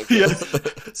just went like this. Yeah.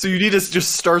 So you need to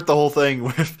just start the whole thing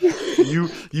with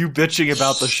you bitching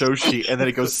about the show sheet, and then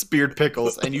it goes Speared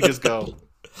Pickles, and you just go.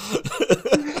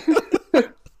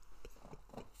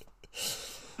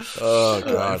 Oh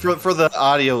god! For the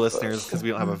audio listeners, because we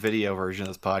don't have a video version of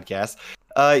this podcast,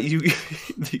 You,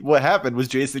 what happened was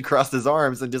Jason crossed his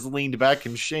arms and just leaned back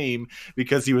in shame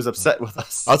because he was upset with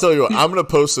us. I'll tell you what, I'm going to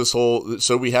post this whole,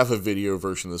 so we have a video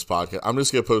version of this podcast. I'm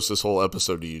just going to post this whole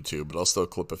episode to YouTube, but I'll still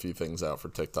clip a few things out for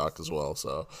TikTok as well.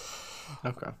 So,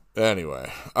 Okay.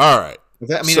 anyway, all right.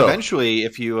 I mean, So- eventually,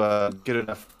 if you get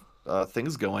enough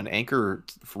things going, Anchor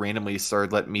randomly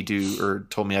started letting me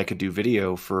told me I could do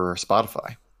video for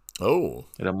Spotify. Oh,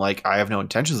 And I'm like, I have no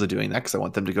intentions of doing that because I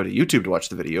want them to go to YouTube to watch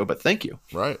the video, but thank you.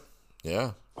 right.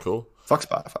 Yeah, cool. Fuck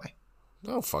Spotify.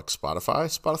 No, fuck Spotify.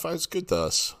 Spotify's good to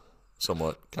us.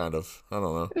 Somewhat, kind of. I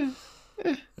don't know.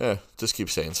 Yeah, just keep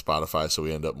saying Spotify so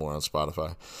we end up more on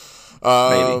Spotify.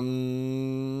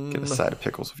 Get a side of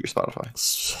pickles with your Spotify.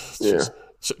 Yeah.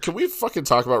 So can we fucking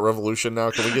talk about Revolution now?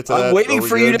 Can we get to that? I'm waiting Are we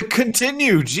for you good? to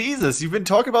continue. Jesus, you've been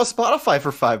talking about Spotify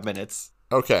for 5 minutes.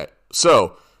 Okay,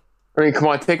 so I mean, come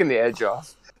on, taking the edge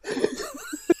off.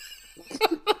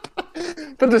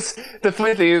 But the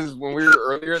funny thing is, when we were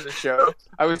earlier in the show,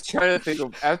 I was trying to think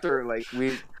of after like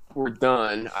we were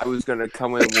done, I was gonna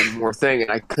come in with one more thing,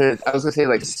 and I couldn't. I was gonna say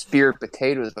like speared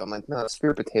potatoes, but I'm like, no,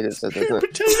 speared potatoes. That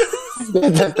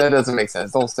doesn't make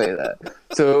sense. Don't say that.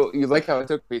 So you like how it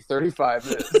took me 35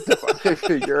 minutes to finally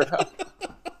figure out.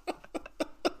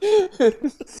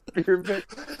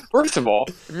 First of all,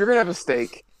 if you're gonna have a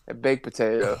steak, a baked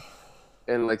potato,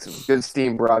 and like some good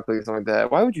steamed broccoli or something like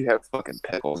that, why would you have fucking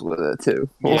pickles with it too?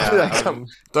 Why did that come?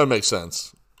 doesn't make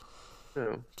sense.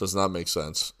 Yeah. Does not make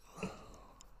sense.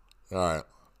 All right.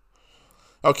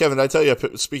 Oh, Kevin, did I tell you?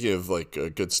 Speaking of like a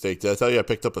good steak, did I tell you I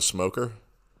picked up a smoker?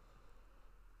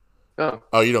 Oh,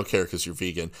 Oh, you don't care because you're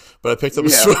vegan, but I picked up a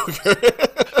Yeah. smoker.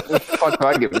 fuck, do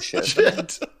I give a shit?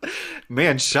 Shit.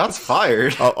 Man, shots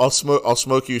fired. I'll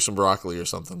smoke you some broccoli or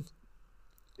something.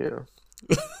 Yeah.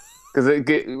 Because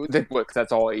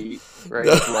that's all I eat, right?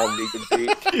 It's raw vegan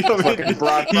meat. Fucking he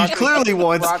broccoli- clearly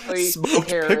wants broccoli, smoked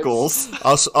carrots. pickles.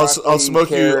 I'll Broccoli,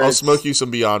 smoke you. I'll carrots. smoke you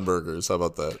some Beyond Burgers. How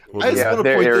about that? We'll I do just Yeah, want to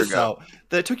there point we this go. out.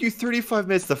 That it took you 35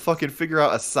 minutes to fucking figure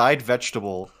out a side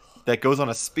vegetable that goes on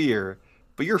a spear,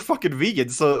 but you're fucking vegan,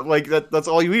 so like that's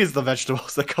all you eat is the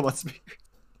vegetables that come on spear.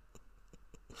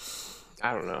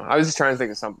 I don't know. I was just trying to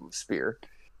think of something speared.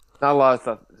 Not a lot of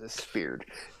stuff is speared.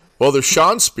 Well, there's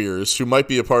Sean Spears, who might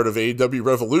be a part of AEW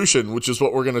Revolution, which is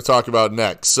what we're going to talk about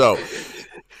next. So, Oh,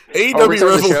 we AEW started the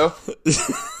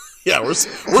Revolution. show? Yeah, we're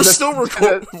still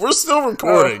recording. We're still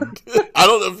recording. I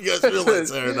don't know if you guys realize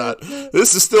that or not.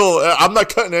 This is still. I'm not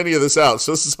cutting any of this out,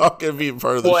 so this is all going to be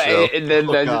part of the Well, show. and then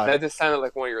Oh, God. that just sounded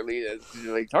like one of your leaders.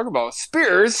 You're like, talk about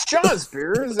Spears, John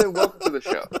Spears, and welcome to the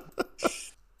show.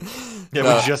 Yeah,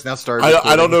 No. we just now started.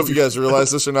 I don't know if recording. you guys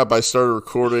realize this or not, but I started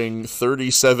recording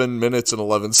 37 minutes and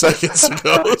 11 seconds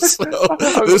ago. So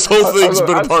this whole thing's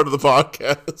been a part of the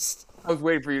podcast. I was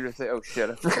waiting for you to say, "Oh shit!"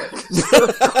 I forgot.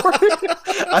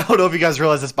 I don't know if you guys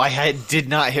realize this, but I did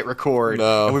not hit record,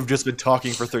 No. and we've just been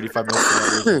talking for 35 minutes. For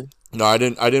no reason. No, I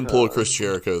didn't pull a Chris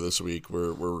Jericho this week.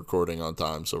 We're recording on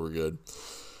time, so we're good.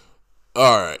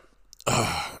 All right.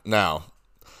 Now,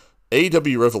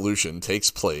 AEW Revolution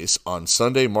takes place on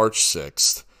Sunday, March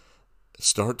 6th.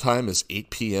 Start time is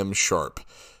 8 p.m. sharp.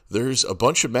 There's a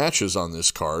bunch of matches on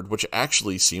this card, which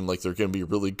actually seem like they're going to be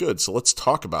really good, so let's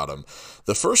talk about them.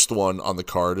 The first one on the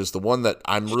card is the one that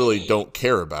I really don't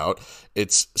care about.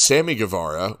 It's Sammy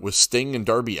Guevara with Sting and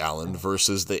Darby Allin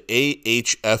versus the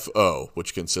AHFO,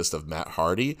 which consists of Matt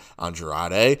Hardy,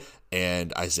 Andrade,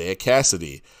 and Isaiah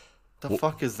Cassidy. The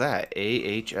fuck is that?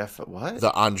 AHF? What?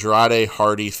 The Andrade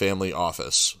Hardy Family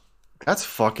Office. That's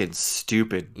fucking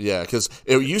stupid. Yeah, because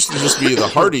it used to just be the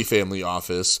Hardy Family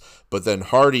Office, but then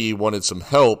Hardy wanted some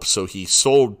help, so he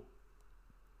sold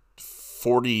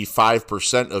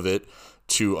 45% of it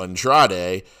to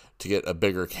Andrade to get a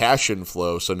bigger cash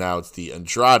inflow. So now it's the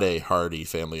Andrade Hardy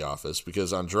Family Office,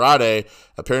 because Andrade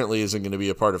apparently isn't going to be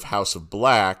a part of House of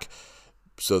Black.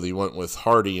 So they went with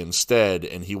Hardy instead,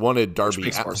 and he wanted Darby.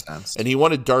 Makes more sense. And he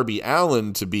wanted Darby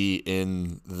Allin to be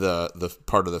in the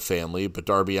part of the family, but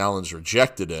Darby Allin's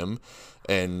rejected him.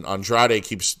 And Andrade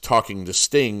keeps talking to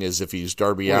Sting as if he's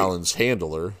Darby Allin's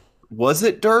handler. Was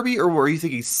it Darby, or were you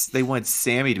thinking they wanted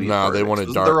Sammy to be? No, part they of it? wanted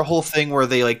Wasn't there a whole thing where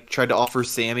they like tried to offer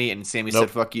Sammy, and Sammy Nope.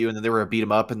 said "fuck you," and then they were gonna beat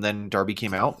him up, and then Darby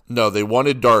came out. No, they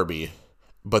wanted Darby,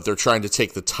 but they're trying to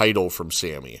take the title from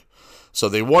Sammy. So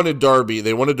they wanted Darby.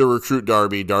 They wanted to recruit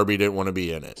Darby. Darby didn't want to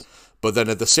be in it. But then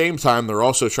at the same time, they're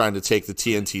also trying to take the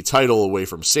TNT title away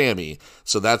from Sammy.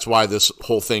 So that's why this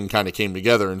whole thing kind of came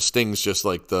together. And Sting's just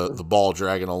like the ball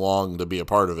dragging along to be a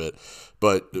part of it.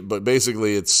 But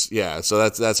basically, it's yeah. So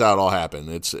that's how it all happened.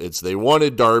 It's they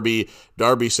wanted Darby.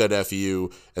 Darby said "F you,"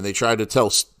 and they tried to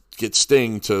tell get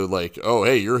Sting to like, oh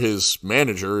hey, you're his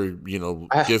manager,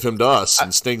 give him to us,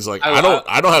 and Sting's like, I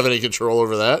don't have any control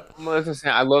over that. I'm just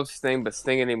saying, I love Sting, but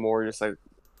Sting anymore, just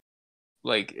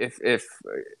like if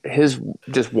his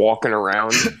just walking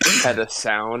around had a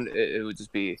sound, it would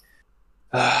just be,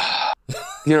 you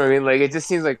know what I mean? Like it just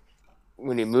seems like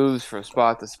when he moves from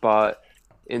spot to spot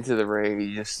into the ring,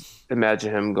 you just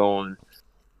imagine him going.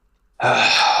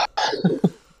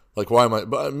 Like, why am I?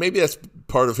 But maybe that's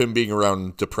part of him being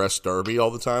around depressed Darby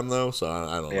all the time, though. So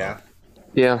I don't know.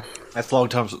 Yeah, that's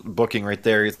long-term booking right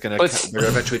there. They're gonna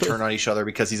eventually turn on each other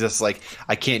because he's just like,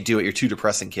 I can't do it. You're too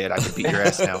depressing, kid. I can beat your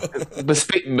ass now. But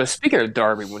speaking of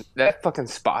Darby, when that fucking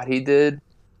spot he did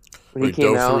when he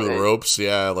came dove out through the ropes,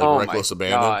 reckless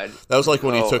abandon. God. That was like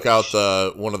when he took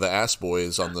out one of the ass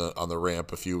boys on the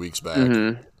ramp a few weeks back.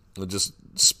 And just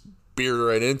speared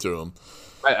right into him.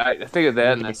 I think of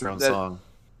that. They need to make their own song.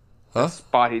 Huh?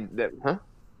 Spot They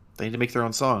need to make their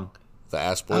own song. The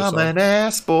ass boy song. I'm an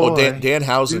ass boy. Oh,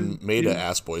 Danhausen made an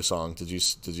ass boy song. Did you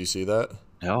see that?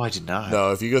 No, I did not.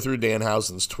 No, if you go through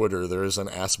Danhausen's Twitter, there is an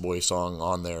ass boy song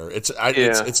on there. It's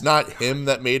not him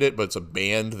that made it, but it's a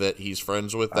band that he's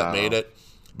friends with that made it.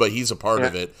 But he's a part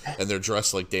of it, and they're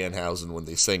dressed like Danhausen when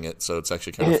they sing it, so it's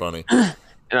actually kind of funny.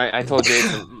 And I told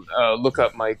Jason, look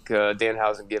up Mike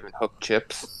Danhausen giving Hook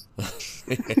chips.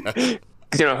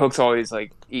 Because Hook's always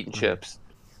like eating chips,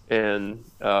 and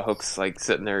Hook's like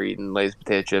sitting there eating Lay's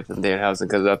potato chips, and Danhausen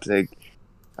comes up and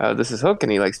says, "This is Hook,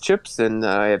 and he likes chips, and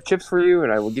I have chips for you,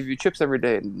 and I will give you chips every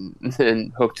day."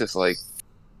 And Hook just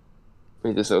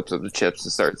he just opens up the chips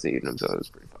and starts eating them. So it was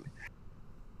pretty funny.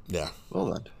 Yeah,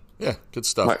 well done. Yeah, good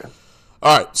stuff. Right.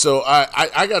 All right, so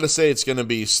I got to say it's going to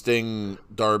be Sting,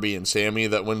 Darby, and Sammy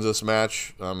that wins this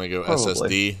match. I'm going to go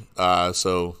Probably. SSD.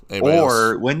 So anybody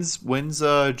else? When's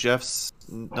Jeff's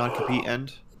non-compete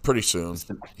end? Pretty soon.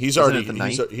 He's already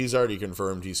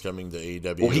confirmed he's coming to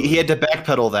AEW. Well, he had to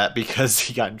backpedal that because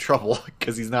he got in trouble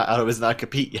because he's not out of his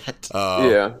non-compete yet.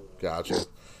 Yeah, gotcha.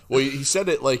 Well, he said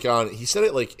it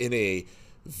in a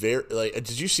very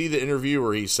did you see the interview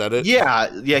where he said it? Yeah,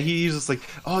 he was just like,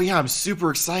 oh yeah, I'm super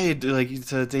excited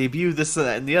to debut this and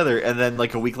that and the other, and then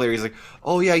like a week later he's like,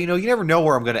 oh yeah, you never know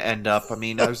where I'm gonna end up. I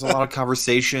mean, there's a lot of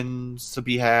conversations to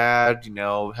be had,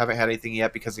 haven't had anything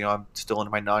yet because I'm still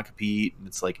in my non-compete, and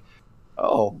it's like,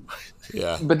 oh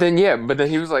yeah. But then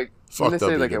he was like, fuck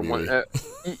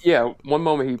WWE. One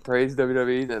moment he praised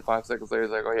WWE, then 5 seconds later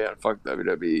he's like, oh yeah, fuck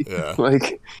WWE. Yeah.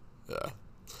 Yeah.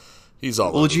 He's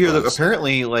all. Well, did you hear that?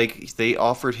 Apparently, they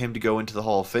offered him to go into the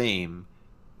Hall of Fame,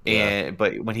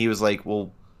 but when he was like,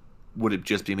 "Well, would it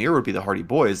just be me or would it be the Hardy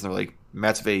Boys?" and they're like,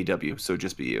 "Matt's of AEW, so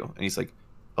just be you." And he's like,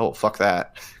 "Oh, fuck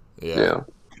that." Yeah.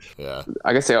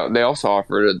 I guess they also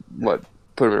offered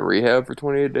put him in rehab for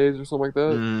 28 days or something like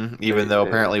that. Even though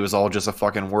apparently it was all just a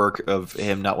fucking work of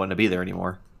him not wanting to be there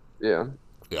anymore. Yeah.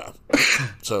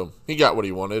 So he got what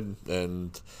he wanted,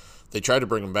 and they tried to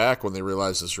bring him back when they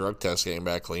realized his drug test came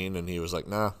back clean, and he was like,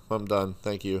 "Nah, I'm done.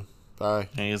 Thank you. Bye."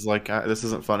 And he's like, "This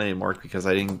isn't fun anymore because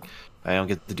I don't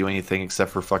get to do anything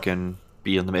except for fucking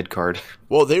be in the mid card."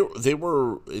 Well, they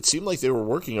were. It seemed like they were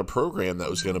working a program that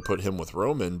was going to put him with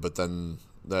Roman, but then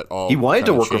that all he wanted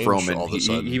to work with Roman. He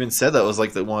even said that was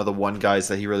like one guys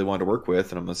that he really wanted to work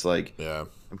with, and I'm just like,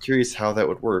 I'm curious how that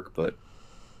would work, but.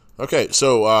 Okay,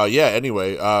 so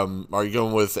anyway, are you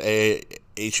going with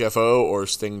HFO or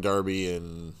Sting, Darby,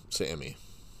 and Sammy?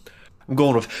 I'm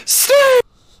going with Sting!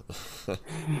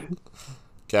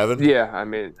 Kevin? Yeah, I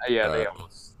mean, they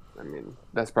almost. I mean,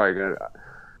 that's probably good.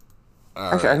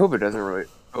 Actually, I hope it doesn't really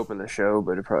open the show,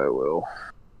 but it probably will.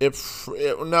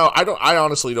 No, I don't. I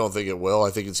honestly don't think it will.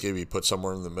 I think it's going to be put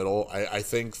somewhere in the middle. I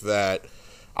think that.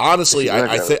 Honestly,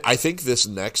 I think this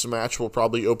next match will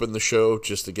probably open the show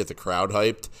just to get the crowd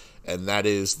hyped, and that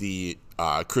is the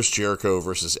Chris Jericho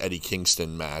versus Eddie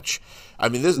Kingston match. I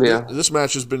mean, this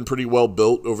match has been pretty well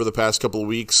built over the past couple of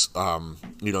weeks.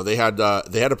 They had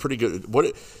a pretty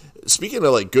good Speaking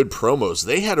of good promos,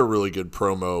 they had a really good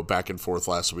promo back and forth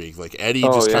last week. Like Eddie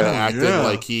kind of acted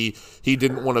like he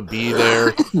didn't want to be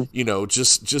there,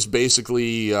 just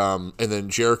basically, and then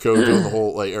Jericho doing the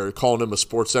whole or calling him a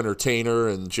sports entertainer,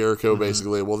 and Jericho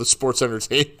basically, well, the sports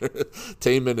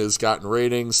entertainment has gotten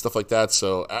ratings, stuff like that.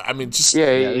 So I mean, just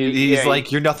he's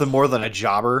like, you're nothing more than a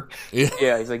jobber.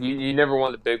 Yeah, he's like, you never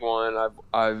won the big one.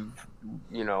 I've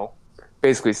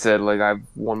basically said I've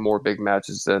won more big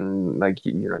matches than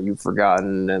you've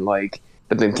forgotten, and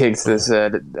but then Kingston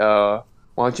said, why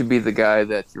don't you be the guy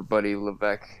that your buddy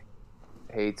Levesque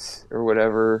hates or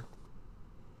whatever.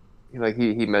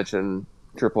 He mentioned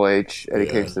Triple H, Eddie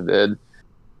Kingston did,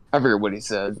 I forget what he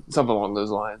said. Something along those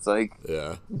lines, like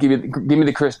Yeah. give me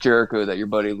the Chris Jericho that your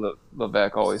buddy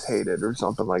Levesque always hated, or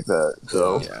something like that.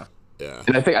 So Yeah. Yeah.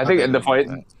 and I think Okay,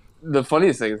 the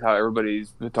funniest thing is how everybody's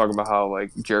been talking about how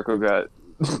like Jericho got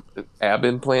ab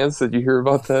implants. Did you hear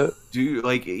about that? Dude,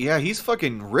 like, yeah, he's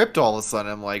fucking ripped all of a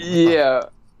sudden. I'm like, Yeah,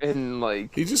 and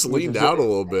like He just which leaned is- out a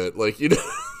little bit, like, you know.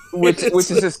 which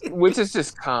is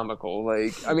just comical.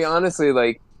 Like, I mean, honestly,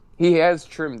 like he has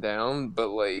trimmed down, but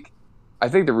like I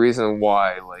think the reason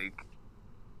why, like,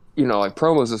 you know, like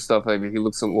promos and stuff, like he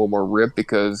looks a little more ripped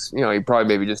because, you know, he probably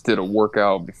maybe just did a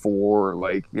workout before, or,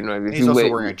 like, you know, if he's you also lay,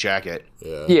 wearing a jacket.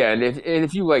 Yeah. yeah, and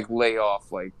if you like lay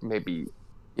off, like maybe,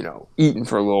 you know, eating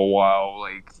for a little while,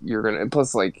 like you're gonna, and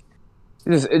plus like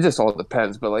it just all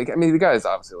depends. But like, I mean, the guy's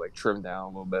obviously like trimmed down a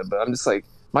little bit, but I'm just like,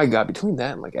 my God, between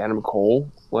that and like Adam Cole,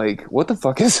 like what the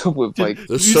fuck is up with like There's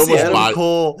Did you so see much Adam body.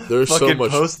 Cole There's so fucking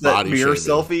much post that body mirror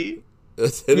shaming. selfie?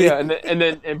 yeah,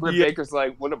 and Britt Yeah. Baker's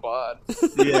like, what a bod.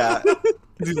 Yeah.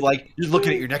 He's like, you're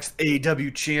looking at your next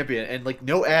AEW champion, and like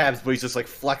no abs, but he's just like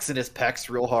flexing his pecs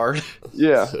real hard.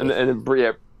 Yeah, and then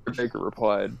Britt Baker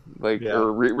replied like Yeah.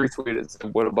 or retweeted,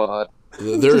 said, what a bod.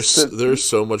 There's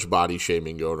so much body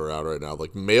shaming going around right now.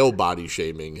 Like male body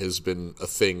shaming has been a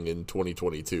thing in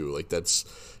 2022. Like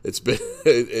it's been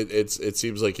it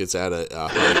seems like it's at a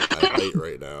height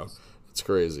right now. It's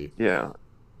crazy. Yeah.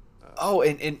 Oh,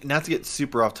 and not to get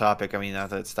super off topic. I mean,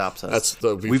 not that it stops us. That's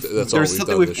all we've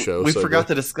done this show. We so forgot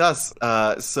to discuss.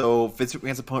 So Vince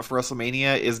McMahon's opponent for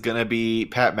WrestleMania is going to be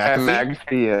Pat McAfee.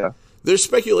 Yeah. There's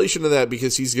speculation of that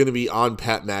because he's going to be on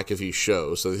Pat McAfee's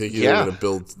show, so I think they're going to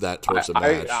build that towards a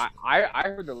match. I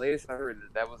heard the latest I heard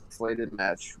that was a slated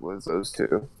match was those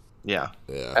two. Yeah.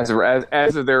 Yeah.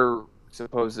 As of their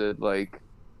supposed, like,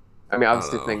 I mean,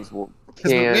 obviously know. things will.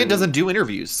 Because McMahon doesn't do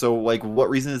interviews, so like, what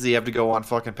reason does he have to go on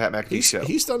fucking Pat McAfee's show?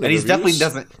 He's done and he's definitely interviews.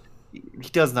 doesn't. He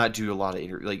does not do a lot of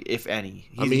interviews, like if any.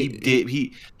 I mean,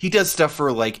 he does stuff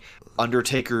for like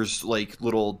Undertaker's like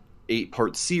little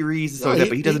 8-part series and stuff like that,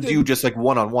 but he doesn't do just like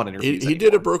one-on-one interviews. He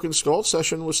did a Broken Skull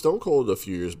session with Stone Cold a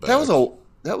few years back. That was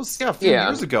a few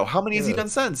years ago. How many has he Yeah. done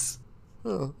since?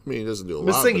 Well, I mean, he doesn't do a I'm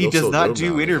lot. just saying but he he'll does still not them do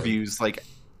now and again. interviews like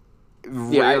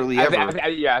Yeah, rarely ever.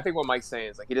 I think what Mike's saying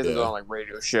is like he doesn't Yeah. go on like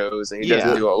radio shows and he Yeah.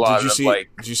 doesn't do a lot Did you of see? like.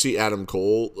 Did you see Adam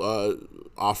Cole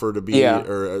offer to be Yeah.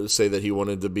 or say that he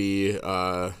wanted to be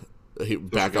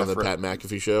back on the Pat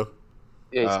McAfee show?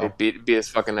 Yeah, he Oh. said beat his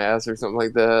fucking ass or something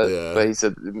like that. Yeah. But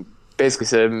he basically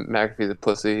said McAfee's a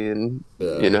pussy, and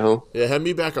Yeah. you know, Yeah, have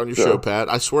me back on your So- show, Pat.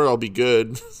 I swear I'll be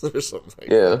good or something. Like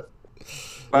yeah. that.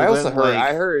 But I Well, also then, heard like-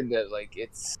 I heard that like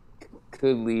it's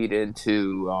could lead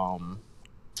into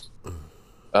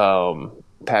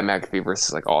Pat McAfee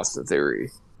versus like Austin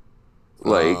Theory.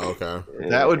 Like Oh, okay.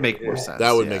 That would make more sense.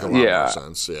 That would make a lot Yeah. more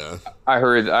sense. Yeah. I've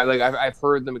heard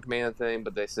the McMahon thing,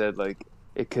 but they said like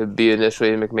it could be initially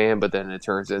McMahon, but then it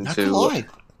turns Not into gonna lie,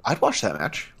 I'd watch that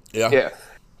match. Yeah. yeah.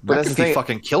 But that's the McAfee thing.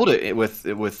 fucking killed it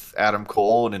with Adam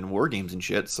Cole and in War Games and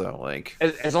shit. So like,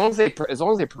 As long as they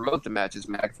promote the matches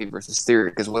McAfee versus Theory,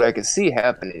 because what I can see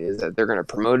happening is that they're going to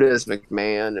promote it as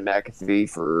McMahon and McAfee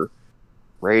for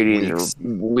ratings or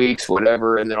weeks,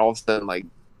 whatever, and then all of a sudden, like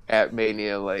at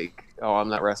Mania, like, oh, I'm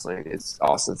not wrestling, it's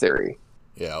Austin Theory.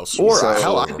 Yeah. or So-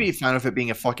 hell, I'd be fine with it being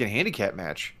a fucking handicap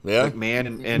match. Yeah.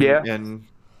 McMahon and Yeah. and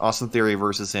Austin Theory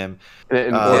versus him.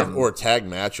 And or a tag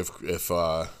match if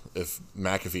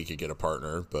McAfee could get a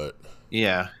partner, but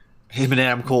Yeah, him and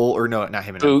Adam Cole, or no, not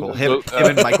him and Boog- Adam Cole. Him, Boog- him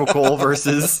and Michael Cole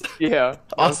versus yeah,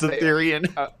 Austin Theory and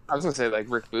I was going to say like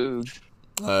Rick Boog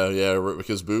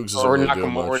because Boogs isn't or really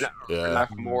doing Nakamura. much. Yeah.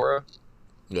 Nakamura.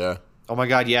 Yeah. oh my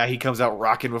god, yeah, he comes out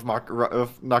rocking with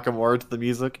Nakamura to the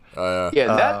music. Yeah,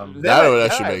 That would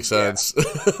actually make yeah. sense.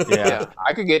 Yeah.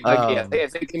 I could get like Um,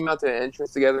 if they came out to the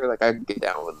entrance together, like I could get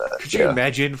down with that. Could you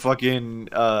imagine fucking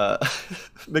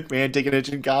McMahon taking a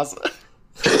Jinkasa?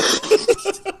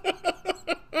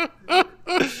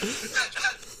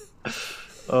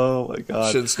 Oh my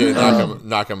god. Shinsuke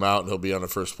knock him out, and he'll be on the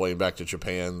first plane back to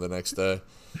Japan the next day.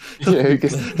 Yeah, he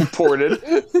gets deported.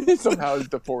 Somehow he's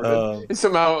deported. Um,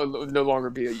 Somehow no longer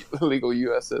be a legal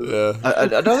U.S. citizen.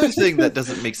 Yeah. Another thing that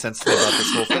doesn't make sense to me about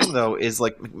this whole thing, though, is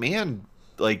like McMahon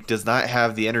like does not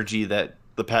have the energy that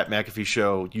the Pat McAfee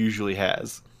show usually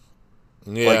has.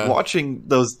 Yeah. Like watching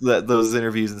those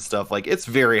interviews and stuff, like it's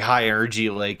very high energy,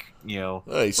 like He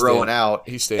throwing out.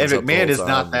 He stands And up the McMahon whole is time.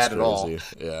 not It's that at all. crazy.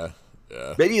 Yeah.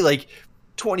 Yeah. Maybe like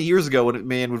 20 years ago when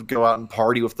McMahon would go out and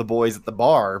party with the boys at the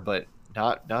bar, but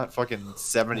not fucking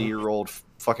 70-year-old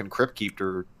fucking crypt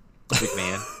keeper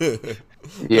McMahon. Yeah,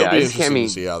 It'll be I just interesting can't to mean.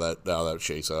 see how that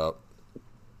shakes out.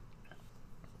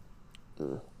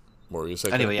 What were you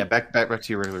saying? Anyway, yeah, back to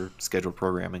your regular scheduled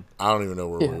programming. I don't even know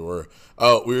where we were.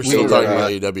 Oh, we were still talking about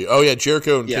AEW. Oh yeah,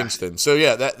 Jericho and Kingston. So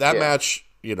yeah, that match,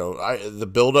 you know, the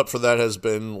build up for that has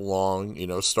been long. You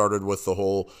know, started with the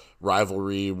whole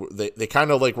rivalry. They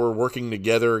kind of like were working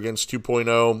together against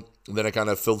 2.0. And then it kind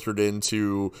of filtered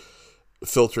into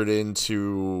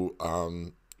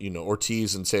you know,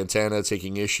 Ortiz and Santana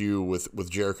taking issue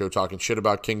with Jericho talking shit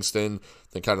about Kingston.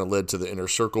 Then kind of led to the Inner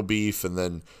Circle beef, and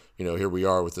then, you know, here we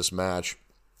are with this match.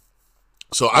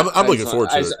 So I'm looking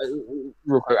forward to it.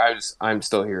 Real quick, I'm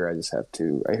still here. I just have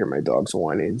to. I hear my dogs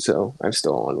whining, so I'm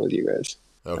still on with you guys.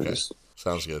 Okay,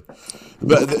 sounds good.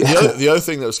 But the other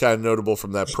thing that was kind of notable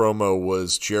from that promo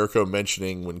was Jericho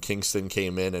mentioning when Kingston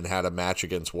came in and had a match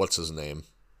against what's his name.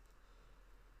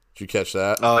 Did you catch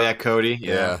that? Oh yeah, Cody.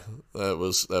 Yeah, that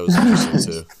was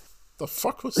interesting too. The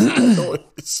fuck was that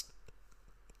noise?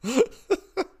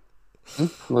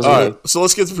 All right, so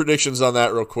let's get the predictions on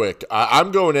that real quick.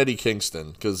 I'm going Eddie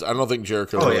Kingston because I don't think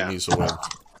Jericho needs to win.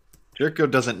 Jericho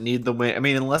doesn't need the win. I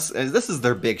mean, unless this is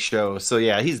their big show, so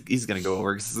yeah, he's going to go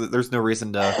over because there's no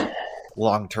reason to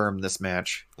long term this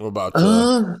match. What about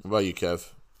you, Kev?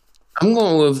 I'm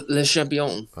going with Le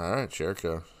Champion. All right,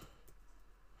 Jericho.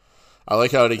 I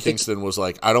like how Eddie Kingston was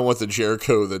like, I don't want the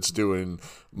Jericho that's doing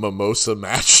mimosa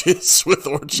matches with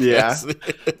Orange Cassidy.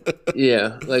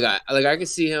 Yeah, like I could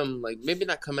see him like maybe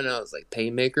not coming out as like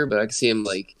Painmaker, but I could see him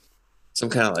like some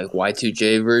kind of like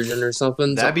Y2J version or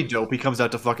something. That'd be dope. He comes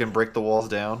out to fucking break the walls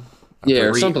down.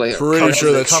 Or something like that. Pretty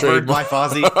sure that's covered by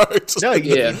Fozzy. No,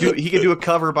 he could do a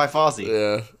cover by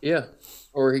Fozzy. Yeah.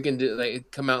 Or he can do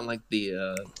like come out in like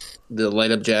the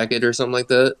light up jacket or something like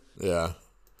that. Yeah.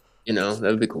 You know, that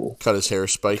would be cool. Cut his hair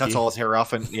spiky. Cuts all his hair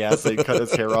off, and so he cut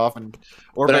his hair off,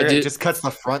 or just cuts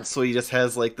the front so he just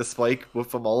has like the spike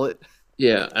with a mullet.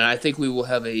 Yeah, and I think we will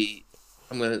have I'm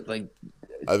gonna like.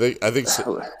 I think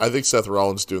Seth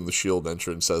Rollins doing the Shield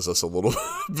entrance has us a little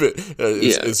bit.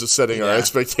 Is just setting our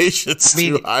expectations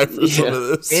too high for some of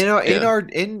this. In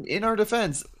our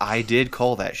defense, I did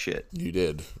call that shit. You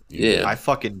did. I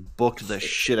fucking booked the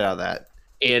shit out of that.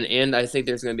 And I think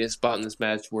there's gonna be a spot in this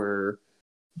match where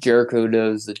Jericho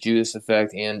does the Judas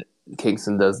effect and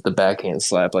Kingston does the backhand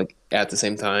slap like at the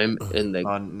same time, and they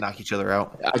knock each other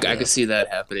out. I could see that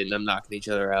happening. Them knocking each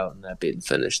other out and that being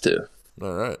finished too.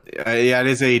 All right. Yeah, it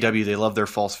is AEW. They love their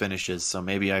false finishes, so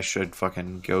maybe I should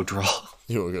fucking go draw.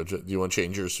 You want to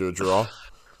change yours to a draw?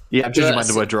 Yeah, I'm changing mine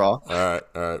to a draw. All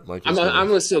right, Mike. I'm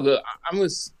gonna still go. I'm gonna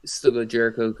still go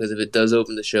Jericho because if it does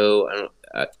open the show,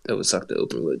 that would suck to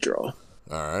open with a draw.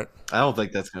 All right. I don't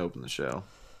think that's gonna open the show.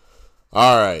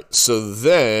 All right, so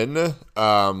then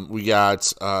we got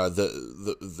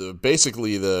the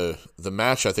basically the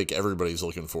match I think everybody's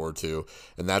looking forward to,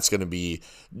 and that's going to be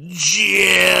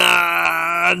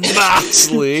Jon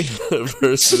Moxley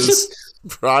versus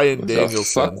Bryan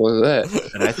Danielson. What the fuck was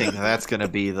that? And I think that's going to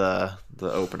be the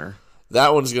opener.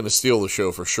 That one's going to steal the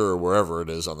show for sure, wherever it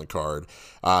is on the card.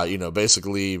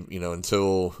 Basically,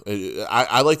 until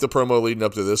I like the promo leading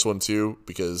up to this one too,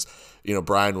 because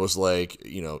Bryan was like,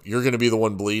 you're going to be the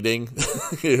one bleeding.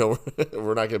 We're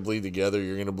not going to bleed together.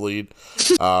 You're going to bleed.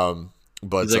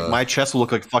 But he's like, my chest will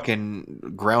look like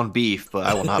fucking ground beef, but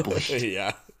I will not bleed.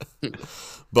 Yeah.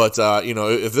 But,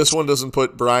 if this one doesn't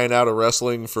put Bryan out of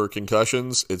wrestling for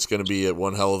concussions, it's going to be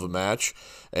one hell of a match.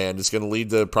 And it's going to lead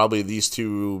to probably these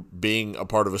two being a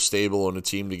part of a stable and a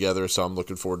team together. So I'm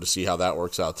looking forward to see how that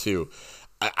works out too.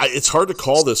 It's hard to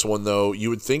call this one, though. You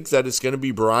would think that it's going to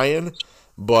be Bryan,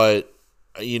 but,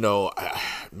 I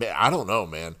don't know,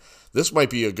 man. This might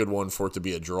be a good one for it to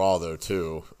be a draw, though,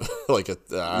 too.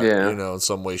 In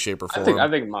some way, shape, or form. I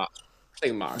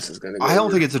think Mox is going to go. I don't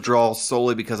think it's a draw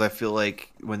solely because I feel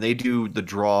like when they do the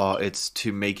draw, it's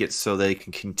to make it so they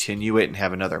can continue it and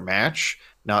have another match,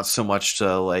 not so much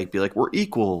to be like, we're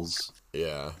equals.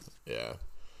 Yeah.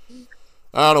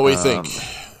 I don't know what you think.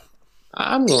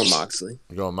 I'm going Moxley.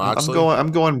 You're going Moxley?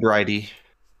 I'm going Bridie.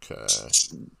 Okay.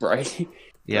 Bridie?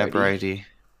 Yeah, Bridie.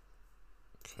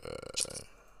 Okay.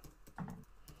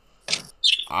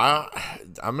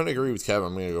 I'm going to agree with Kevin.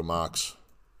 I'm going to go Mox.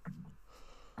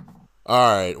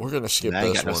 All right, we're going to skip this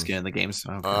one. I got no skin in the game.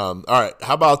 So okay. All right,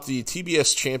 how about the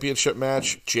TBS Championship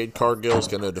match? Jade Cargill is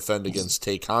going to defend against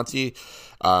Tay Conti.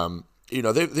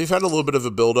 They've had a little bit of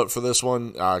a build-up for this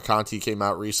one. Conti came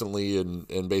out recently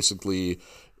and basically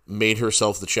made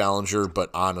herself the challenger,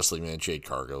 but honestly, man, Jade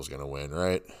Cargill is going to win,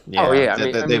 right? Yeah,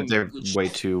 they're way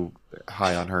too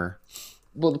high on her.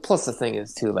 Well, plus the thing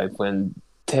is, too, when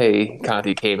Tay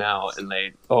Conti came out and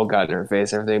they all got in her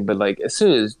face and everything, but, as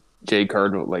soon as Jade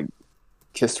Cargill,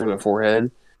 kissed her on the forehead,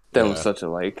 that was such a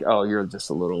like, oh, you're just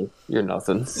a little, you're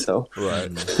nothing. So right,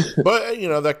 but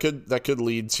that could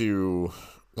lead to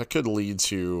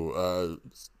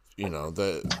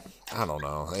the. I don't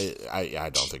know. I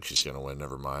don't think she's gonna win.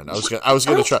 Never mind. I was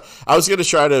gonna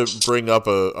try to bring up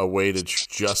a way to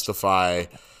justify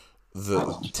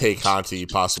the Tay Conti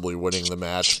possibly winning the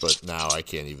match, but now I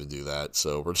can't even do that.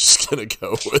 So we're just gonna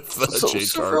go with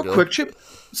Jade Cargill. Real quick, Chip.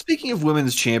 Speaking of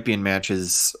women's champion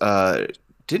matches,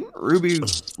 didn't Ruby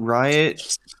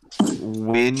Riott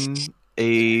win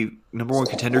a number one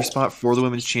contender spot for the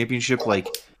women's championship like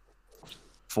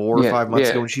 4 or 5 months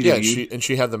ago when she debuted?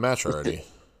 She had the match already.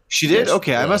 She did?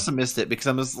 Okay, I must have missed it because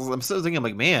I'm still thinking, I'm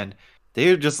like, man,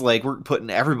 they're just like, we're putting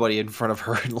everybody in front of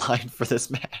her in line for this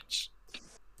match.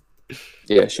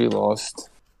 Yeah, she lost.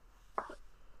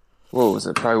 What was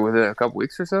it? Probably within a couple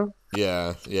weeks or so?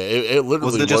 Yeah. It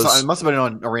literally was. It must have been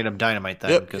on a random Dynamite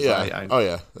then. Yep,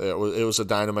 it was a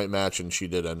Dynamite match, and she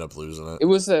did end up losing it. It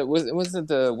was it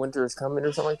the Winter is Coming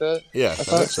or something like that? Yeah, I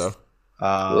think so.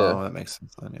 Oh, that makes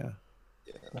sense then.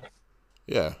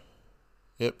 Yeah.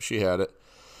 Yep, she had it.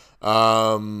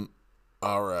 All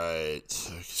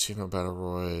right. Casino Battle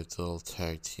Royale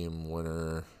tag team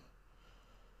winner.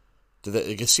 Did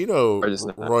the Casino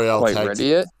Royale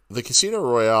the Casino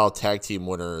Royale tag team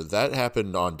winner, that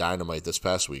happened on Dynamite this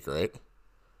past week, right?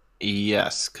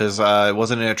 Yes, because it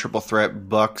wasn't a triple threat.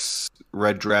 Bucks,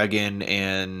 Red Dragon,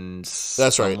 and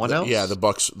that's right. Someone else. Yeah, the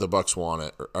Bucks won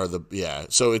it,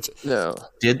 So it's no.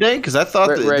 Did they? Because I thought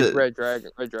Red Dragon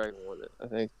won it. I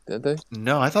think did they?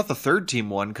 No, I thought the third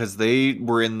team won because they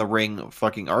were in the ring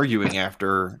fucking arguing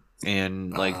after,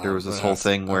 and like there was this whole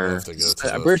thing where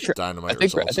Dynamite. I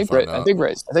think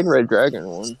Red Dragon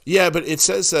won. Yeah, but it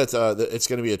says that it's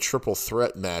going to be a triple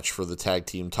threat match for the tag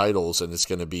team titles, and it's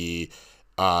going to be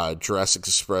Jurassic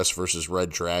Express versus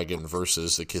Red Dragon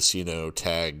versus the Casino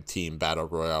Tag Team Battle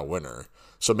Royale winner.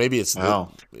 So maybe it's So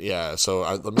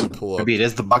let me pull up. Maybe it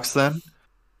is the Bucks then.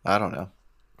 I don't know.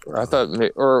 I thought,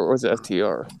 or was it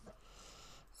FTR?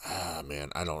 Ah, man,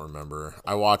 I don't remember.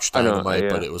 I watched Dynamite,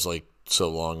 but it was like so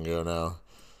long ago now.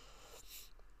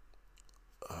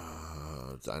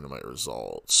 Dynamite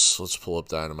results. Let's pull up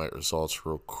Dynamite results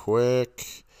real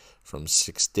quick from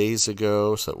 6 days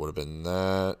ago. So that would have been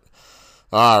that.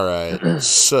 All right.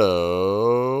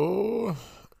 So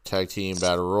Tag Team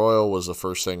Battle Royal was the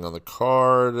first thing on the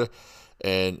card.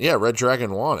 And yeah, Red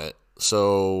Dragon won it.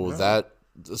 So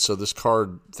this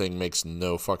card thing makes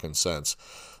no fucking sense.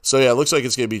 So yeah, it looks like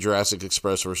it's gonna be Jurassic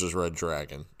Express versus Red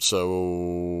Dragon.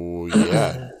 So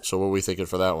yeah. So what are we thinking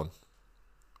for that one?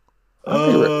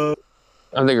 I'm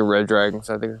thinking Red Dragon.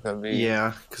 So I think it's gonna be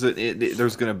because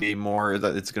there's gonna be more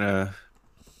that it's gonna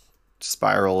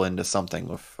spiral into something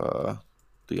with the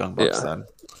Young Bucks then.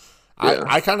 Yeah.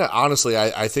 I kind of honestly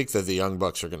I think that the Young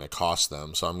Bucks are gonna cost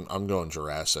them. So I'm going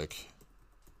Jurassic.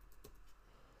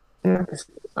 Yeah,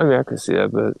 I can see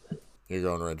that, but you're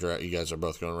going Red Dragon. You guys are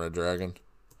both going Red Dragon.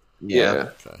 Yeah.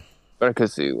 Okay. But I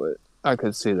could see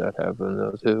that happen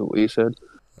though too. What you said.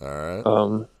 All right.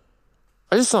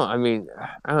 I just thought. I mean,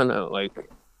 I don't know. Like,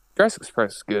 Jurassic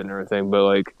Express is good and everything, but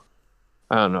like,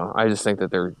 I don't know. I just think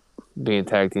that they're being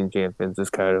tag team champions is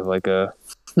kind of like a.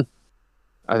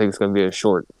 I think it's going to be a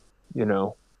short,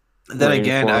 Then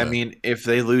again, I mean, if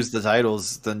they lose the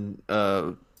titles, then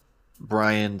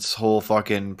Brian's whole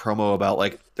fucking promo about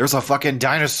like there's a fucking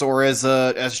dinosaur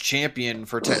as champion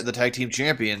for the tag team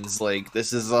champions, like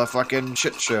this is a fucking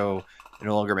shit show. It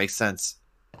no longer makes sense.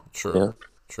 True. Yeah.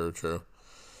 True.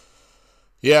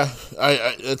 Yeah,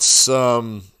 it's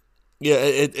some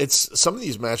of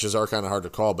these matches are kind of hard to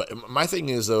call, but my thing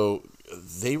is though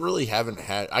they really haven't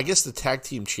had. I guess the tag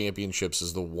team championships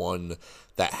is the one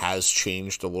that has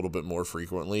changed a little bit more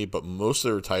frequently, but most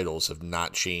of their titles have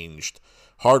not changed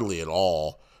hardly at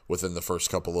all within the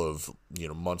first couple of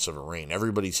months of a reign.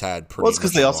 Everybody's had pretty. Well, it's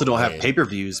because they also don't have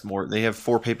pay-per-views more. They have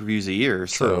 4 pay-per-views a year. True.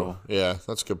 So yeah,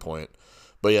 that's a good point.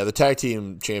 But yeah, the tag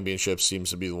team championship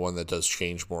seems to be the one that does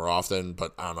change more often.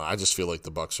 But I don't know. I just feel like the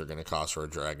Bucks are going to cost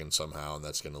Red Dragon somehow, and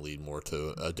that's going to lead more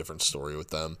to a different story with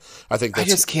them. I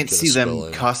just can't see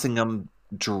them costing them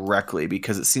directly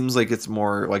because it seems like it's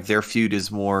more like their feud is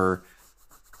more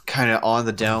kind of on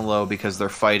the down low because they're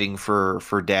fighting for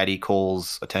Daddy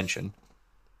Cole's attention.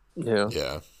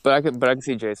 Yeah. But I can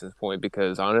see Jason's point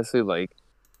because honestly, like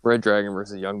Red Dragon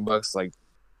versus Young Bucks, like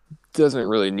doesn't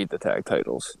really need the tag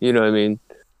titles. You know what I mean?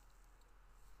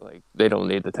 Like they don't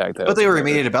need the tag titles. But they already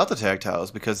made it about the tag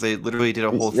titles because they literally did a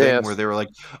whole thing where they were like,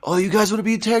 "Oh, you guys want to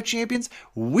be tag champions?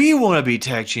 We want to be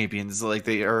tag champions." Like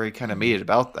they already kind of made it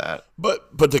about that.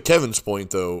 But to Kevin's point,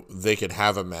 though, they could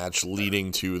have a match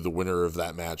leading to the winner of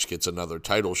that match gets another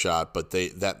title shot, but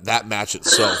that match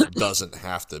itself doesn't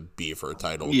have to be for a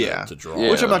title to draw.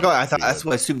 Yeah. Which I'm not going. I thought that's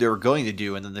what I assumed they were going to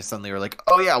do, and then they suddenly were like,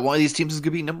 "Oh yeah, one of these teams is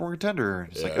going to be number one contender."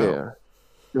 It's like, oh. Yeah.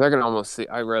 I can almost see.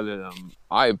 I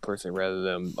personally rather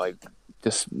them like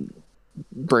just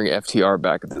bring FTR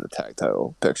back into the tag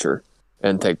title picture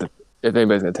and if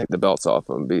anybody's gonna take the belts off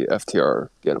them, be FTR,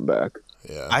 get them back.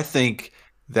 Yeah, I think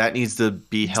that needs to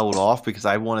be held off because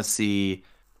I want to see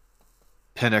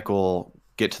Pinnacle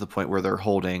get to the point where they're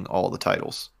holding all the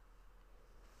titles.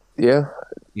 Yeah,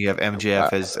 you have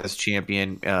MJF as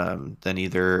champion, then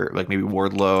either like maybe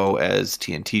Wardlow as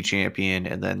TNT champion,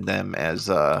 and then them as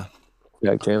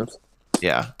tag champs.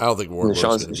 Yeah, I don't think Wardlow's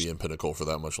going to be in Pinnacle for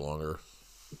that much longer.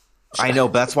 I know,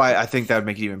 but that's why I think that would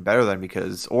make it even better then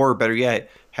because, or better yet,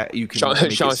 you can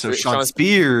make it so Shawn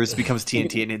Spears becomes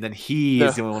TNT, and then he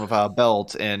is the only one without a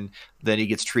belt, and then he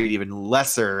gets treated even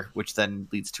lesser, which then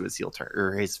leads to his heel turn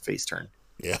or his face turn.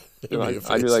 Yeah,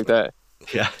 I do like that.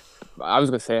 Yeah, I was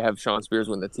gonna say have Shawn Spears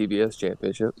win the TBS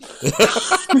championship.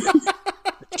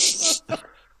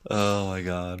 Oh my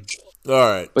god! All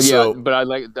right, but but I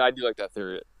do like that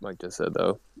theory Mike just said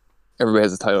though. Everybody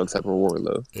has a title except for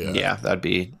Wardlow. Yeah, that'd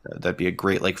be a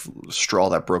great like straw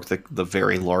that broke the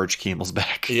very large camel's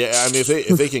back. Yeah, I mean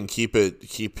if they can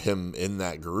keep him in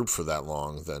that group for that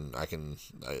long, then I can.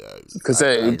 Because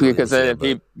then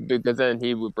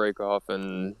he would break off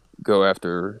and go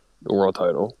after the world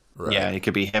title. Right. Yeah, it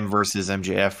could be him versus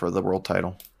MJF for the world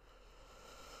title.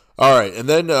 All right, and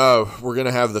then we're going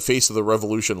to have the Face of the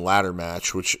Revolution ladder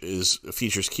match, which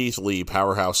features Keith Lee,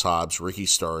 Powerhouse Hobbs, Ricky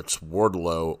Starks,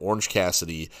 Wardlow, Orange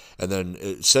Cassidy, and then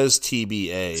it says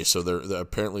TBA, so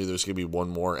apparently there's going to be one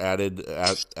more added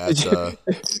at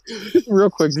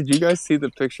Real quick, did you guys see the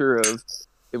picture of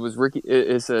it was Ricky?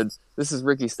 It said this is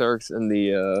Ricky Starks in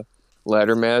the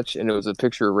ladder match, and it was a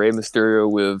picture of Rey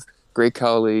Mysterio with Great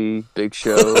Khali, Big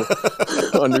Show,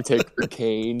 Undertaker,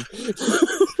 Kane.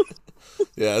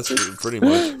 Yeah, that's pretty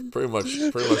much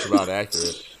about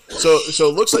accurate. So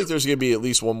it looks like there's going to be at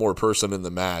least one more person in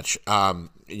the match. I'm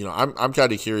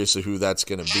kind of curious of who that's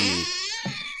going to be.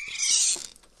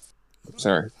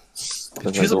 Sorry,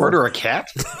 did you murder a cat?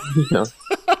 No,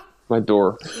 my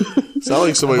door. Sounded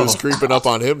like somebody was creeping up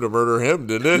on him to murder him,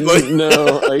 didn't it?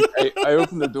 No, I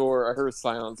opened the door. I heard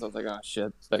silence. I was like, "Oh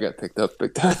shit, that got picked up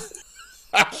big time."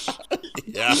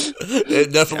 Yeah,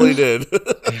 it definitely did.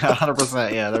 Yeah,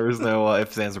 100%. Yeah, there was no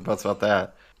ifs, ands, or buts about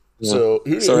that. Yeah.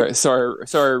 So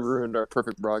sorry, ruined our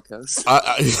perfect broadcast.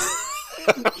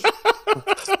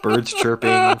 Birds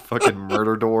chirping, fucking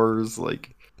murder doors,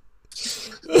 like.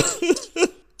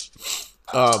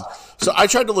 So I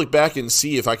tried to look back and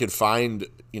see if I could find,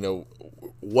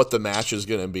 what the match is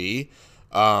going to be.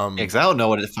 Because I don't know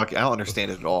what I don't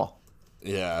understand it at all.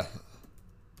 Yeah.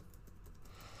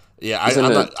 Yeah,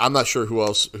 I'm not sure who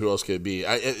else could it be.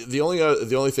 The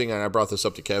only thing, and I brought this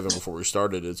up to Kevin before we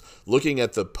started, is looking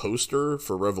at the poster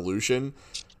for Revolution.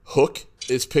 Hook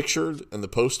is pictured in the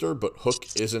poster, but Hook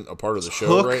isn't a part of the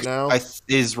show right now.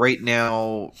 Is right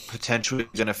now potentially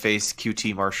going to face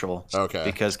QT Marshall. Okay,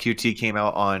 because QT came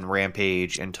out on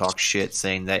Rampage and talked shit,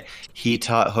 saying that he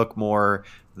taught Hook more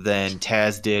than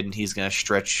Taz did, and he's going to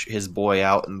stretch his boy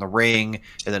out in the ring.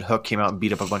 And then Hook came out and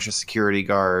beat up a bunch of security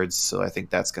guards. So I think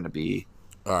that's going to be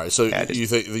all right. So you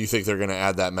think they're going to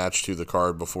add that match to the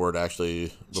card before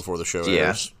the show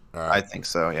airs? All right. I think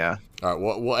so. Yeah. All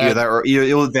right. We'll add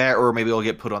that, or maybe it'll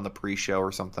get put on the pre-show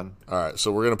or something. All right.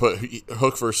 So we're going to put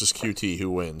Hook versus QT.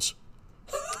 Who wins?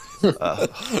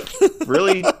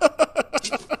 Really?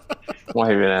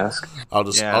 Why even ask? I'll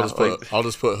just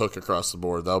put Hook across the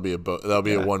board. That'll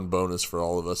be a one bonus for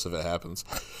all of us if it happens.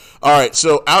 All right.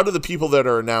 So out of the people that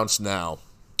are announced now,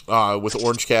 with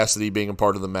Orange Cassidy being a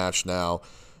part of the match now,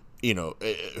 do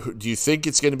you think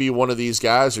it's going to be one of these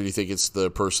guys, or do you think it's the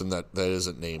person that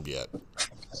isn't named yet?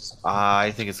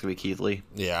 I think it's going to be Keith Lee.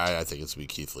 Yeah, I think it's going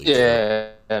to be Keith Lee.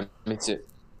 Yeah, me too.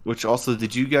 Which also,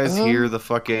 did you guys hear the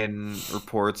fucking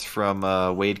reports from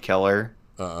Wade Keller?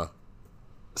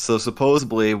 So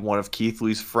supposedly one of Keith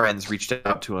Lee's friends reached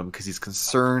out to him because he's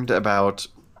concerned about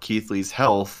Keith Lee's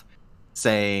health,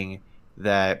 saying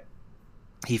that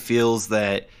he feels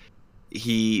that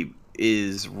he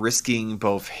is risking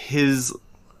both his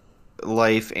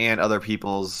life and other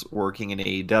people's working in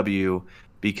AEW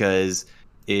because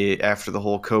after the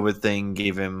whole COVID thing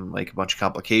gave him like a bunch of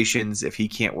complications. If he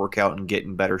can't work out and get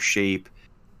in better shape,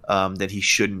 that he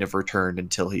shouldn't have returned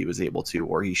until he was able to,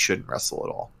 or he shouldn't wrestle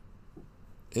at all.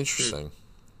 Interesting.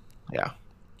 Yeah.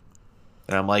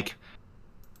 And I'm like,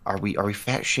 are we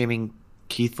fat shaming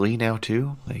Keith Lee now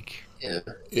too? Like, Yeah.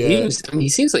 Yeah. He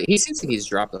seems like he's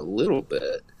dropped a little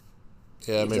bit.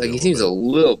 Yeah, maybe Like he seems bit. a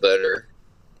little better.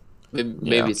 Maybe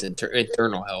Yeah. it's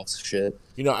internal health shit.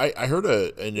 You know, I heard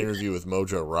an interview with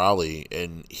Mojo Rawley,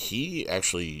 and he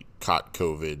actually caught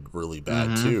COVID really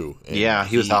bad too. And yeah,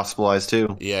 he was hospitalized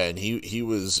too. Yeah, and he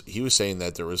was saying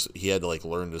that he had to like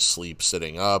learn to sleep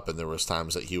sitting up, and there was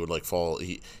times that he would like fall.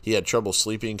 He had trouble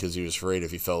sleeping because he was afraid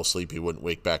if he fell asleep he wouldn't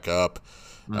wake back up.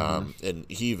 And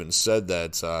he even said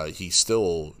that he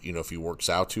still, you know, if he works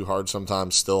out too hard,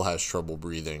 sometimes still has trouble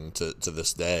breathing to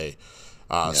this day.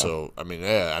 So I mean,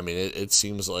 it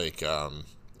seems like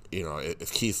you know,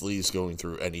 if Keith Lee's going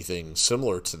through anything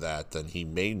similar to that, then he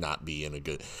may not be in a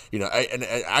good. You know,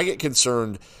 I get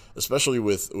concerned, especially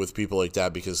with people like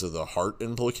that, because of the heart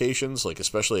implications. Like,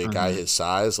 especially a guy his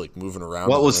size, like moving around.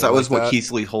 What was that? Was like what that.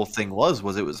 Keith Lee's whole thing was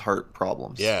it was heart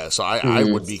problems? Yeah, so I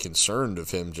would be concerned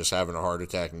of him just having a heart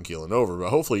attack and keeling over. But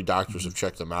hopefully, doctors have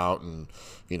checked him out, and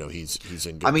you know he's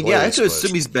in good. I mean, place, yeah, I have to but-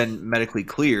 assume he's been medically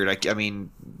cleared. I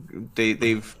mean,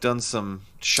 they've done some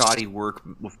shoddy work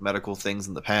with medical things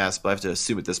in the past, but I have to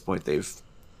assume at this point they've,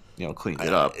 you know, cleaned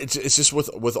it up. It's just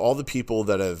with all the people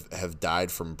that have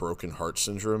died from broken heart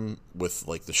syndrome, with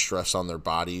like the stress on their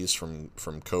bodies from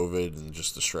COVID and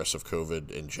just the stress of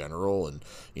COVID in general, and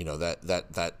you know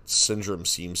that syndrome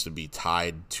seems to be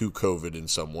tied to COVID in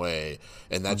some way,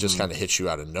 and that just kind of hits you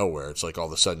out of nowhere. It's like all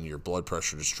of a sudden your blood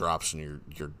pressure just drops and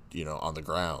you're you know on the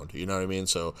ground. You know what I mean?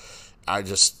 So I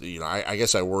just, you know, I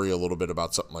guess I worry a little bit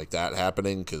about something like that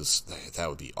happening, because that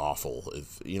would be awful.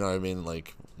 If you know what I mean,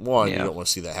 like, one, you don't want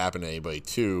to see that happen to anybody.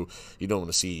 Two, you don't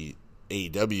want to see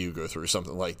AEW go through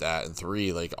something like that. And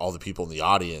three, like all the people in the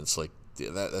audience, like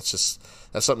that's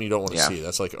something you don't want to see.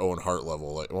 That's like Owen Hart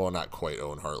level. Like, well, not quite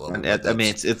Owen Hart level. And I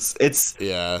mean, it's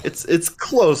yeah, it's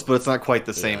close, but it's not quite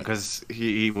the same, because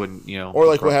he wouldn't, you know. or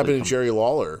like what happened to Jerry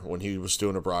Lawler when he was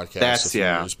doing a broadcast a few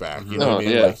years back. You know what I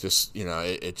mean? yeah. Like, just, you know,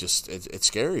 it's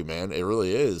scary, man. It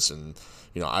really is. And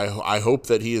you know, I hope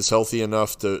that he is healthy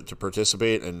enough to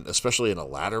participate, and especially in a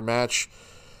ladder match.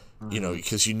 You know,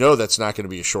 because you know that's not going to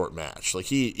be a short match.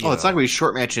 Like it's not going to be a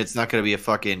short match. And it's not going to be a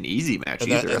fucking easy match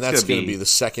either. And that's going to be the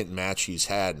second match he's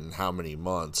had in how many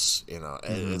months? You know,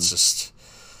 and it's just,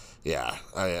 yeah.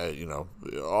 You know,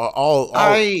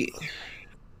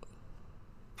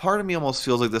 part of me almost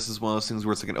feels like this is one of those things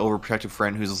where it's like an overprotective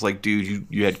friend who's just like, dude,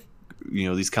 you had, you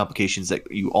know, these complications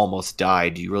that you almost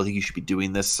died. Do you really think you should be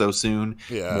doing this so soon?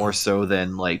 Yeah. More so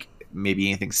than like maybe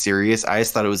anything serious. I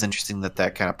just thought it was interesting that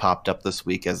kind of popped up this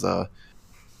week as a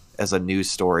news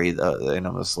story, and I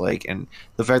was like, and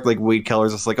the fact like Wade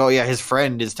Keller's just like, oh yeah, his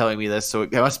friend is telling me this, so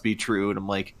it must be true, and I'm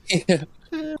like,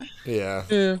 yeah.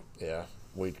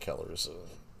 Wade Keller's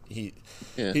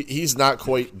he's not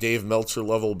quite Dave Meltzer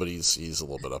level, but he's a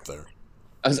little bit up there.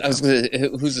 I was gonna,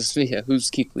 who's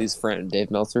Keith Lee's friend? Dave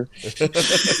Meltzer.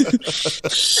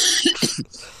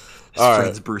 All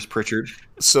friend's right. Bruce Pritchard.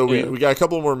 So we got a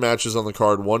couple more matches on the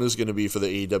card. One is going to be for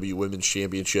the AEW Women's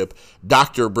Championship.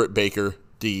 Dr. Britt Baker,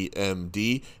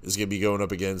 DMD, is going to be going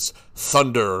up against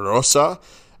Thunder Rosa.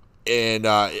 And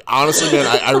honestly, man,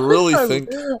 I really think...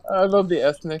 I love the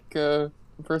ethnic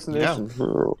impersonation.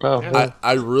 Yeah.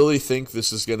 I really think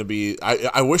this is going to be...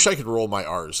 I wish I could roll my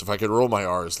R's. If I could roll my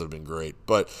R's, that would have been great.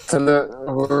 But...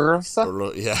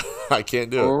 Yeah, I can't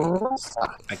do it.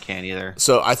 I can't either.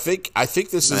 So I think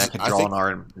this is... I can draw an R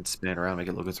and spin it around, make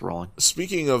it look like it's rolling.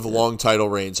 Speaking of long title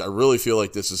reigns, I really feel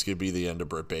like this is going to be the end of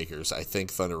Britt Baker's. I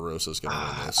think Thunder Rosa is going to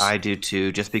win this. I do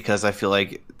too, just because I feel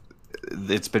like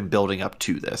it's been building up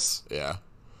to this. Yeah.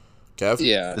 Kev?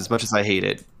 Yeah. As much as I hate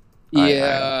it.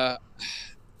 Yeah.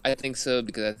 I think so,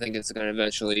 because I think it's going to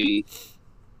eventually...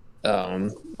 they're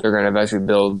going to eventually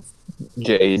build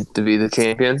Jade to be the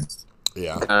champion.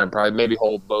 Yeah. Kind of probably maybe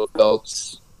hold both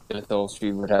belts until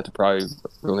she would have to probably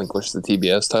relinquish the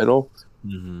TBS title.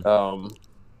 Mm-hmm.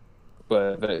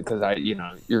 But because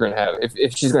you're going to have...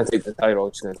 If she's going to take the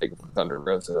title, she's going to take it from Thunder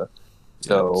Rosa.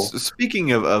 So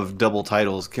speaking of double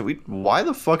titles, why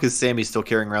the fuck is Sammy still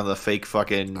carrying around the fake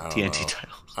fucking TNT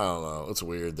title? I don't know. It's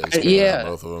weird that he's carrying around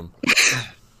both of them.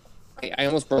 I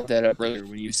almost brought that up earlier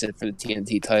when you said for the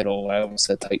TNT title. I almost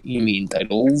said you mean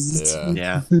titles?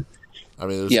 Yeah. I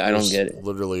mean, I don't get it.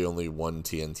 Literally only one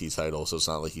TNT title, so it's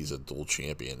not like he's a dual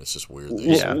champion. It's just weird that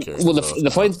he's carrying well, both.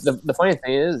 the funny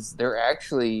thing is, they're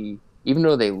actually, even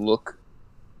though they look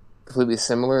completely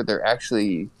similar, they're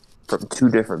actually from two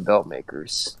different belt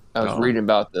makers. I was reading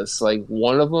about this. Like,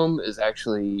 one of them is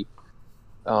actually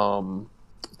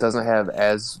doesn't have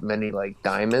as many like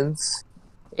diamonds,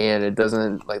 and it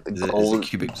doesn't like the Is it gold.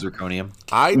 cubic zirconium?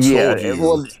 I told Yeah,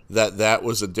 you that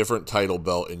was a different title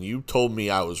belt, and you told me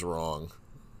I was wrong.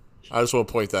 I just want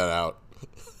to point that out.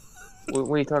 What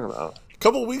are you talking about? A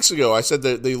couple of weeks ago, I said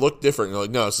that they look different. You're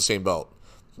like, no, it's the same belt.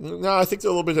 No, I think they're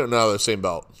a little bit different. No, they're the same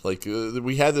belt. Like,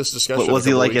 we had this discussion. What was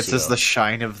he like? It's It's just the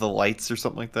shine of the lights or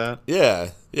something like that? Yeah.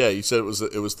 You said it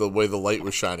was the way the light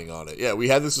was shining on it. Yeah, we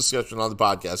had this discussion on the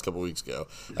podcast a couple weeks ago.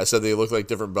 I said they look like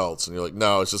different belts, and you're like,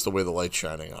 no, it's just the way the light's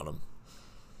shining on them.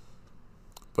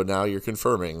 But now you're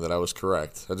confirming that I was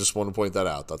correct. I just want to point that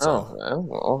out. That's all.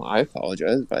 Well, I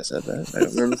apologize if I said that. I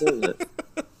don't remember saying that.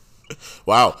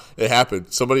 Wow, it happened.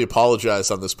 Somebody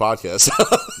apologized on this podcast.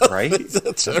 Right?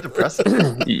 That's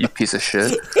impressive. You piece of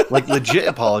shit. Like, legit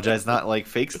apologize, not like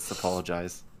fakes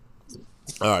apologize.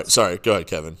 All right, sorry. Go ahead,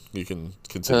 Kevin. You can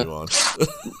continue on.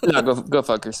 No, go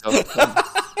fuck yourself. All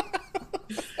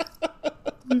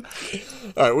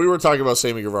right, we were talking about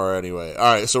Sammy Guevara anyway.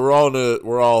 All right, so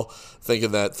we're all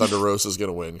thinking that Thunder Rosa is going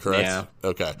to win, correct? Yeah.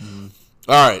 Okay.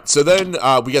 All right, so then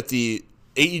we got the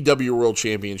AEW World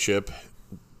Championship.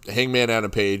 Hangman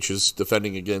Adam Page is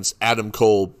defending against Adam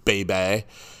Cole, baby.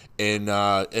 And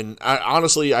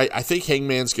honestly, I think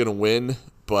Hangman's going to win,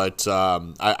 but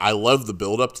I love the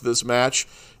build-up to this match.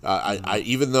 I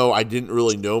even though I didn't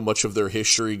really know much of their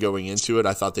history going into it,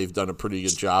 I thought they've done a pretty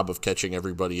good job of catching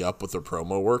everybody up with their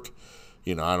promo work.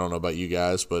 You know, I don't know about you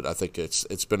guys, but I think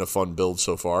it's been a fun build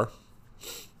so far.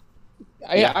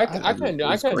 I kind of knew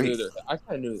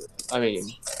that. I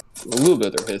mean, a little bit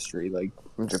of their history, like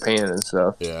from Japan and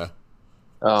stuff. Yeah.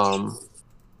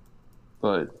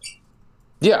 But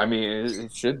yeah, I mean,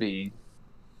 it should be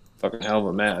fucking hell of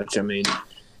a match. I mean,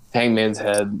 Hangman's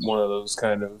had one of those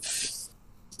kind of,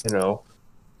 a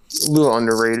little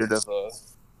underrated of a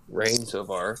reign so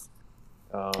far.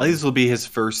 I think this will be his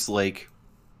first like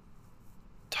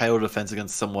title defense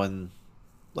against someone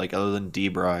like other than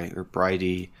D-Bry or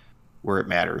Bridie, where it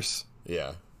matters.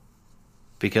 Yeah.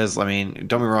 Because I mean,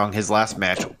 don't get me wrong, his last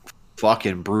match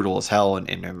fucking brutal as hell and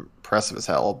impressive as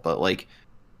hell, but like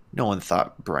no one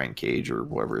thought Brian Cage or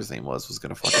whatever his name was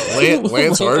gonna fucking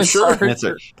Lance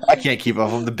Archer. I can't keep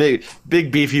up with him. The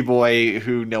big beefy boy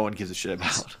who no one gives a shit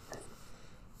about.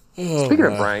 Speaking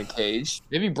of Brian Cage,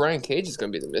 maybe Brian Cage is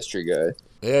going to be the mystery guy.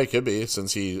 Yeah, it could be,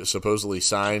 since he supposedly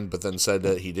signed, but then said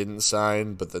that he didn't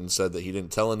sign, but then said that he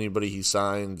didn't tell anybody he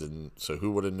signed, and so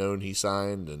who would have known he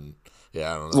signed? And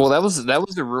yeah, I don't know. Well, that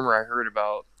was the rumor I heard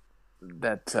about,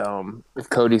 that if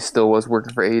Cody still was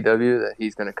working for AEW, that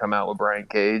he's going to come out with Brian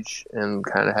Cage and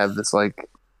kind of have this like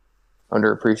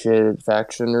underappreciated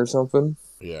faction or something.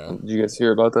 Yeah. Did you guys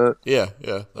hear about that? Yeah,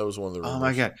 that was one of the rumors. Oh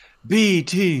my god, B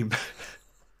team.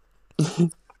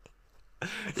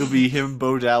 It'll be him,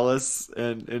 Bo Dallas,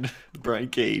 and Brian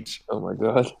Cage. Oh my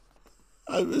god.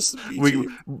 I miss the B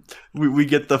team. We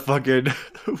get the fucking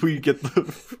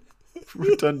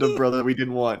Rotunda brother we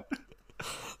didn't want.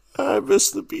 I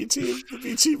miss the B team. The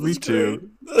B team was Me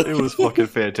too. great. It was fucking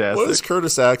fantastic. What is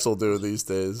Curtis Axel doing these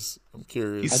days? I'm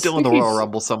curious. He's still in the Royal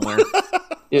Rumble somewhere.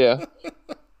 Yeah.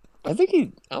 I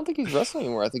don't think he's wrestling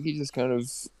anymore. I think he just kind of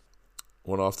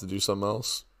went off to do something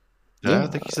else. Yeah, I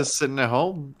think he's just sitting at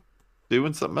home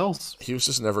doing something else. He was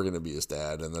just never going to be his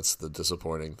dad, and that's the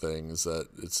disappointing thing. Is that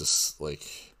it's just like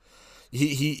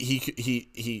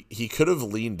he could have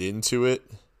leaned into it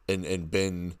and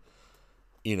been,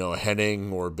 a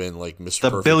Henning, or been like Mr. The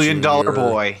Perfect $1 billion Jr.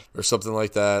 boy or something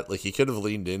like that. Like he could have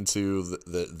leaned into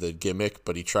the gimmick,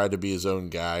 but he tried to be his own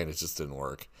guy, and it just didn't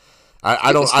work.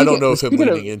 I don't know if him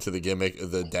leaning into the gimmick,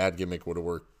 the dad gimmick, would have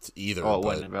worked either. Oh, it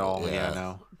wouldn't at all. Yeah,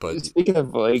 no. But speaking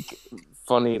of like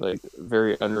funny, like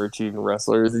very underachieving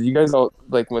wrestlers, did you guys all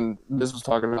like when this was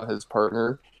talking about his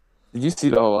partner? Did you see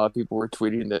that a lot of people were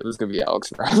tweeting that it was going to be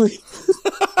Alex Riley?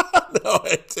 No,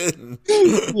 I didn't.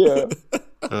 Yeah.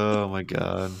 Oh my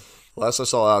god. Last I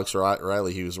saw Alex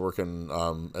Riley, he was working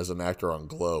as an actor on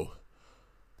Glow.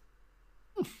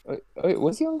 Wait,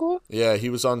 was he on Glow? Yeah,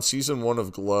 he was on season 1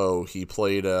 of Glow. He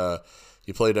played a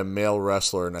male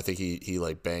wrestler, and I think he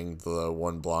like banged the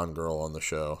one blonde girl on the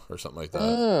show or something like that.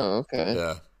 Oh, okay.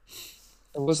 Yeah.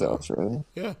 It was Alex Riley.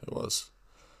 Yeah, it was.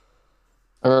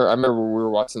 I remember we were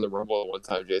watching the Rumble at one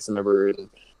time, Jason. Remember, and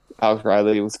Alex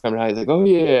Riley was coming out. He's like, "Oh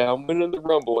yeah, I'm winning the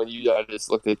Rumble," and you guys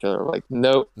just looked at each other like,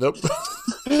 "Nope, Nope.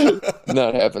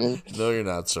 not happening." No, you're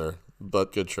not, sir.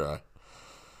 But good try.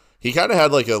 He kind of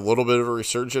had like a little bit of a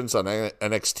resurgence on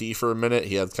NXT for a minute.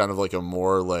 He had kind of like a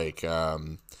more like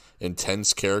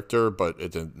intense character, but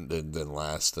it didn't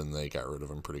last, and they got rid of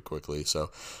him pretty quickly.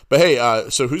 So, but hey,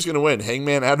 so who's gonna win?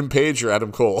 Hangman Adam Page or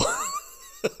Adam Cole?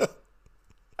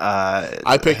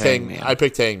 I picked Hangman. I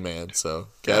picked Hangman. So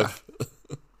Kev,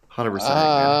 100%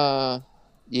 Hangman.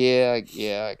 Yeah,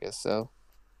 I guess so.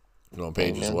 you on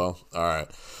page as Hangman. well. All right.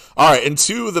 And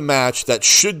to the match that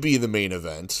should be the main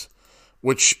event,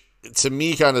 which to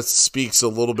me kind of speaks a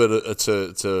little bit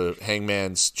to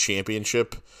Hangman's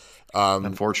championship.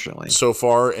 Unfortunately. So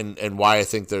far, and why I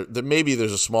think that maybe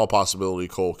there's a small possibility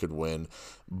Cole could win,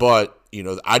 but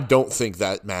I don't think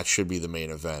that match should be the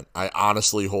main event. I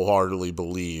honestly, wholeheartedly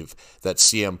believe that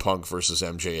CM Punk versus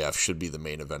MJF should be the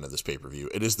main event of this pay-per-view.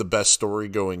 It is the best story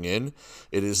going in.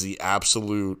 It is the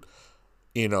absolute,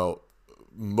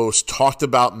 most talked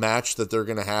about match that they're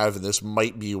going to have, and this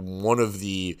might be one of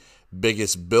the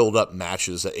biggest build-up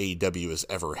matches that AEW has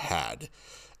ever had.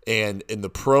 And in the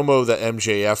promo that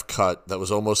MJF cut, that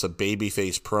was almost a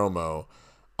babyface promo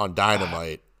on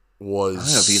Dynamite, was... I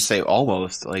don't know if you could say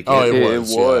almost. Like, it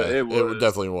was. It was. It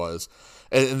definitely was.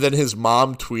 And then his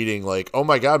mom tweeting like, "Oh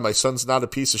my God, my son's not a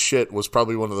piece of shit," was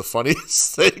probably one of the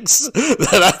funniest things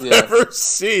that I've ever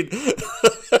seen.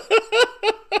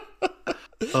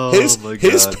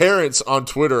 His parents on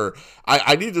Twitter,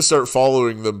 I need to start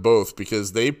following them both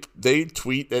because they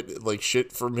tweet at, like,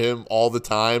 shit from him all the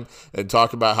time and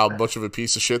talk about how much of a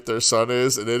piece of shit their son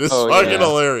is, and it is fucking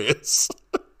hilarious.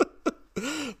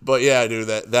 But yeah, dude,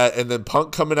 that and then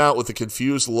Punk coming out with a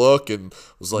confused look and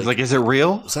was like, "Is it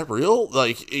real? Is that real?"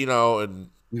 Like, and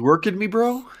you working me,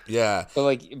 bro? Yeah.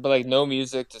 But no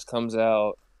music just comes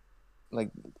out. Like,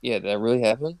 yeah, did that really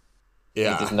happen?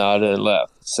 Yeah. He just nodded and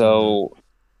left. So,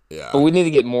 yeah. But we need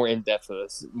to get more in depth with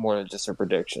this, more than just a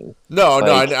prediction. No,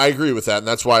 I agree with that, and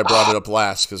that's why I brought it up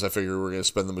last because I figured we were going to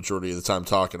spend the majority of the time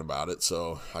talking about it.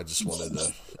 So I just wanted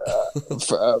to.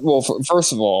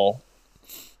 First of all,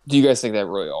 do you guys think that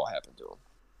really all happened to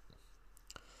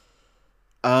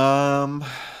him?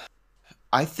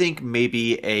 I think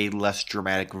maybe a less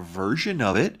dramatic version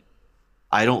of it.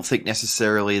 I don't think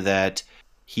necessarily that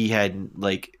he had,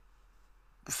 like,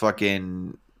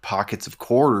 fucking pockets of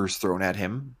quarters thrown at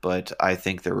him, but I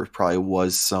think there probably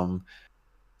was some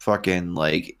fucking,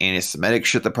 like, anti-Semitic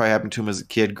shit that probably happened to him as a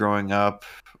kid growing up,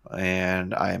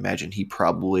 and I imagine he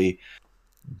probably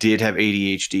did have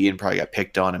ADHD and probably got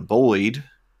picked on and bullied.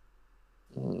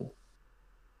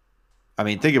 I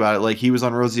mean, think about it. Like, he was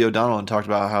on Rosie O'Donnell and talked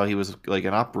about how he was, like,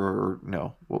 an opera,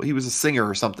 he was a singer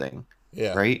or something.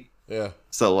 Yeah. Right? Yeah.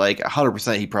 So, like,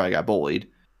 100% he probably got bullied.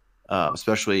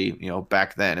 Especially,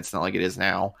 back then. It's not like it is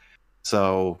now.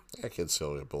 So... That kid's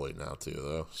still get bullied now, too,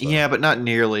 though. So. Yeah, but not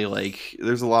nearly. Like,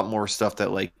 there's a lot more stuff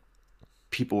that, like,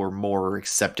 people were more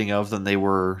accepting of than they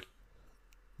were,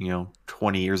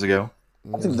 20 years ago.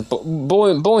 I think the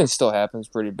bullying still happens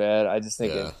pretty bad. I just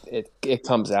think it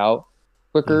comes out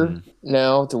quicker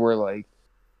now to where, like,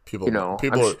 people are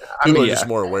just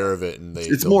more aware of it, and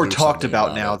it's more talked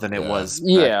about now than it was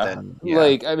back then. Yeah.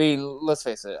 Like, I mean, let's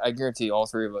face it. I guarantee all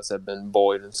three of us have been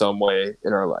bullied in some way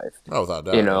in our life. Oh, without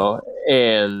doubt.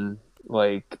 And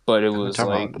like, but it was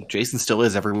like Jason still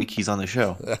is every week he's on the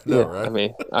show. Right? I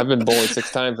mean, I've been bullied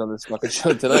 6 times on this fucking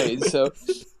show tonight. So,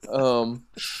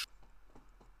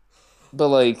 but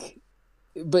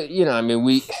I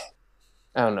mean,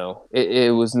 I don't know.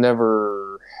 It was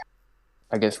never,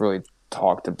 I guess, really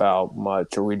talked about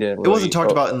much, or we didn't really, it wasn't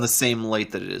talked about in the same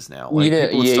light that it is now. Like,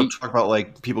 people would still talk about,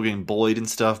 like, people getting bullied and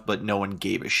stuff, but no one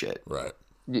gave a shit. Right.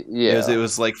 Yeah. It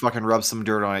was like, fucking rub some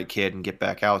dirt on it, kid, and get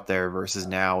back out there, versus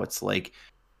now it's like,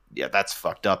 yeah, that's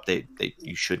fucked up.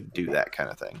 You shouldn't do that kind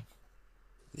of thing.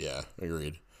 Yeah,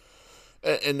 agreed.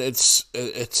 And it's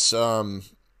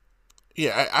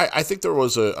yeah, I think there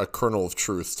was a kernel of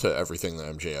truth to everything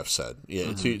that MJF said. Yeah,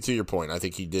 mm-hmm. to your point, I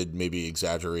think he did maybe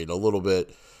exaggerate a little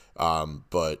bit,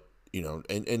 but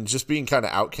and just being kind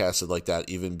of outcasted like that,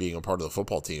 even being a part of the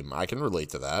football team, I can relate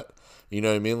to that. You know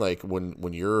what I mean? Like when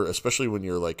you're, especially when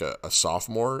you're like a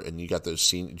sophomore and you got those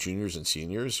juniors and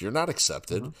seniors, you're not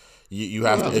accepted. Mm-hmm. You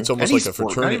have to. It's almost like a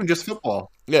fraternity. Not even just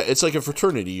football. Yeah, it's like a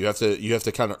fraternity. You have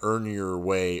to kind of earn your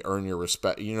way, earn your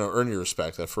respect. Earn your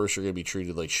respect. At first, you're gonna be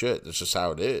treated like shit. That's just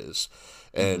how it is.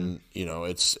 And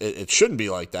it shouldn't be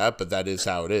like that, but that is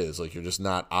how it is. Like, you're just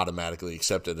not automatically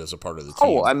accepted as a part of the team.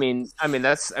 Oh, I mean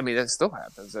that still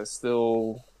happens. That's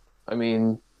still, I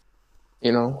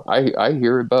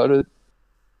hear about it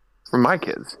from my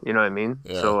kids. You know what I mean?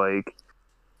 Yeah. So like,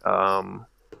 I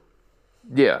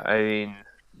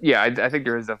think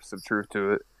there is definitely some truth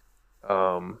to it.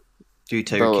 Do you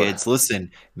tell your kids,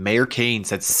 listen, Mayor Kane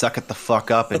said suck it the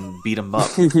fuck up and beat him up?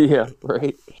 Yeah,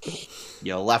 right.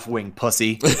 You left wing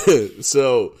pussy.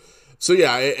 So So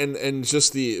yeah, and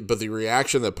just the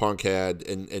reaction that Punk had,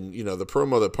 and you know the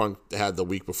promo that Punk had the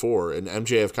week before, and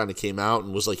MJF kind of came out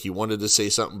and was like he wanted to say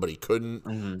something but he couldn't,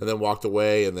 and then walked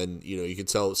away, and then you know you could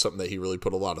tell it's something that he really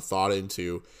put a lot of thought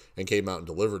into, and came out and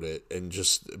delivered it, and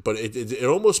just but it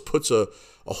almost puts a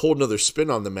whole nother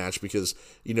spin on the match because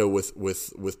you know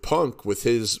with Punk with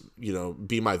his you know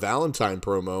Be My Valentine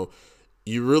promo.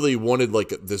 You really wanted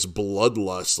like this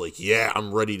bloodlust, like, yeah,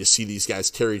 I'm ready to see these guys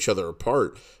tear each other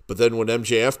apart. But then when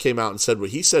MJF came out and said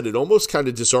what he said, it almost kind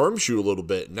of disarms you a little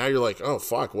bit. Now you're like, oh,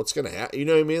 fuck, what's going to happen? You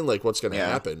know what I mean? Like, what's going to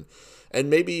happen?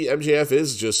 And maybe MJF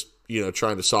is just, you know,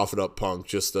 trying to soften up Punk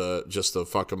just to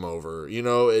fuck him over, you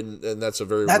know? And that's a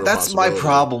very real That's my possibility.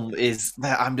 problem is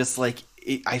that I'm just like,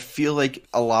 I feel like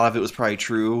a lot of it was probably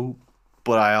true,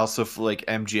 but I also feel like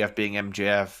MJF being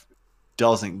MJF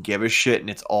doesn't give a shit,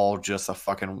 and it's all just a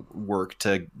fucking work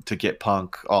to get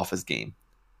Punk off his game.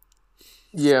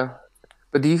 Yeah.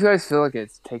 But do you guys feel like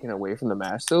it's taken away from the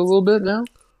match though a little bit now?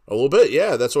 A little bit,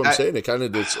 yeah. That's what I'm saying. It kind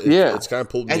of, it's kind of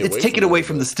pulled me and away. It's taken from away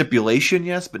from the stipulation,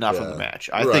 yes, but not from Yeah. the match.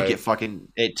 I think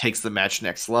it takes the match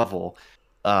next level.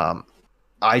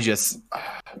 I just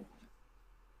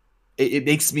it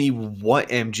makes me want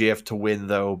MJF to win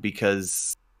though,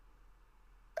 because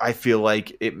I feel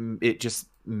like it just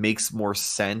makes more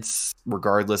sense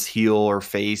regardless, heel or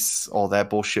face, all that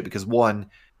bullshit, because one,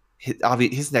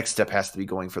 his next step has to be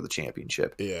going for the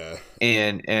championship. Yeah.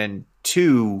 And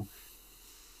two,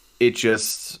 it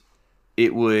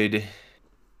would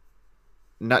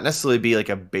not necessarily be like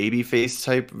a babyface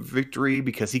type victory,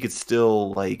 because he could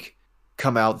still like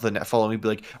come out the following week, be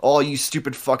like, "Oh, you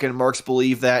stupid fucking marks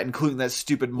believe that," including that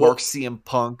stupid Mark CM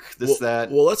Punk, that.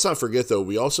 Well, let's not forget though,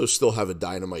 we also still have a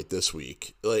Dynamite this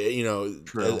week. Like, you know,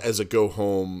 as a go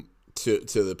home to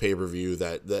the pay per view,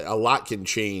 that a lot can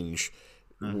change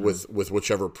with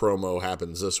whichever promo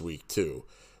happens this week too.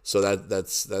 So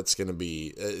that's going to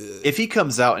be if he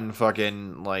comes out and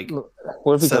fucking like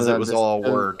what if he says it was all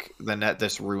work, then that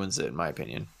just ruins it, in my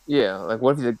opinion. Yeah, like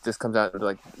what if he just comes out and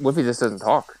like, what if he just doesn't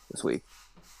talk this week?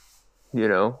 You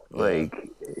know, like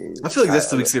I feel like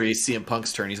this week's gonna be CM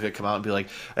Punk's turn. He's gonna come out and be like,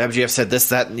 MJF said this,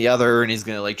 that, and the other, and he's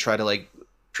gonna like try to like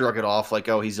shrug it off, like,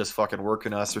 oh, he's just fucking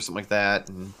working us or something like that.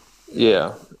 And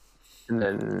yeah. And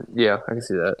then, yeah, I can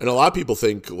see that. And a lot of people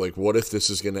think, like, what if this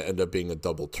is going to end up being a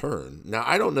double turn? Now,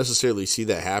 I don't necessarily see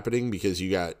that happening because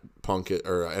you got Punk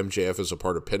or MJF as a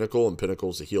part of Pinnacle, and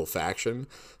Pinnacle's a heel faction.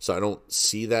 So I don't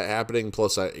see that happening.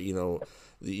 Plus,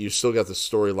 you still got the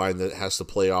storyline that has to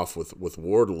play off with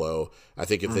Wardlow. I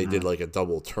think if they did like a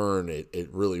double turn, it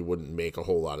really wouldn't make a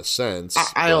whole lot of sense.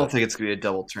 I don't think it's gonna be a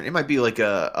double turn. It might be like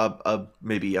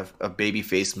maybe a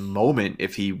babyface moment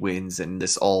if he wins, and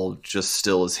this all just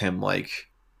still is him like,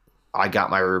 I got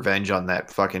my revenge on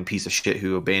that fucking piece of shit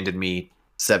who abandoned me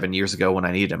 7 years ago when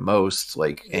I needed him most,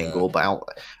 like Angle. But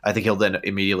I think he'll then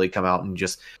immediately come out and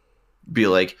just be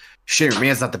like, "Shit,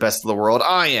 man's not the best in the world.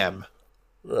 I am."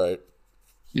 Right.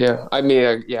 Yeah, I mean,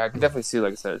 I can definitely see,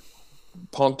 like I said,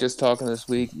 Punk just talking this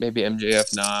week, maybe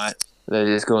MJF not. They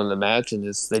just go in the match and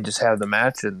they just have the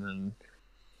match, and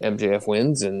then MJF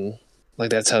wins, and like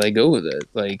that's how they go with it.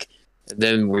 Like, and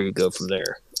then we go from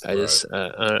there. I don't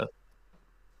know.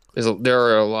 There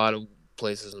are a lot of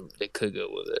places they could go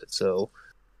with it. So,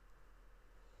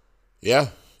 yeah.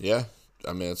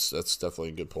 I mean, that's definitely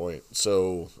a good point.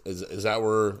 So, is that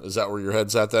where your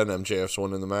head's at then? MJF's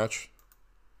winning the match.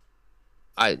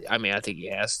 I mean, I think he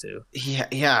has to.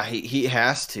 Yeah, he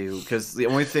has to, because the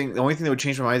only thing that would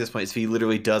change my mind at this point is if he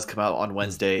literally does come out on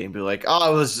Wednesday and be like,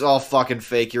 "Oh, it was all fucking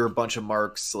fake. You're a bunch of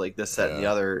marks, like this, that, and the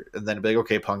other," and then be like,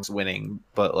 "Okay, Punk's winning."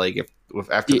 But like,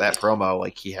 if after that promo,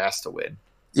 like he has to win.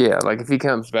 Yeah, like if he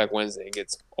comes back Wednesday and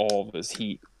gets all of his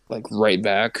heat like right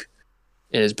back,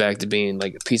 and is back to being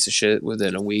like a piece of shit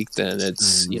within a week, then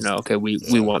it's okay.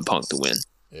 We want Punk to win.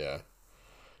 Yeah.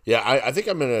 Yeah, I think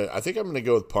I'm gonna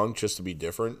go with Punk just to be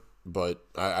different, but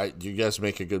you guys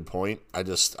make a good point. I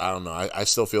don't know. I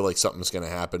still feel like something's gonna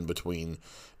happen between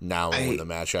now and when the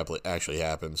match actually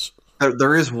happens.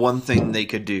 There is one thing they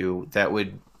could do that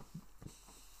would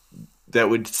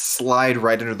slide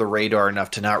right under the radar enough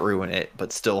to not ruin it,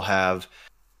 but still have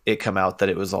it come out that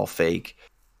it was all fake.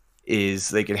 Is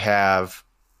they could have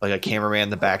like a cameraman in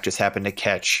the back just happen to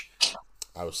catch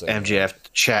MJF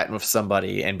chatting with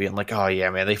somebody and being like, "Oh yeah,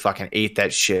 man, they fucking ate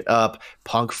that shit up.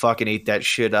 Punk fucking ate that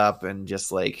shit up," and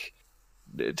just like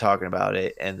talking about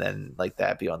it, and then like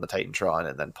that be on the Titantron,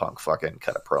 and then Punk fucking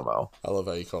cut a promo. I love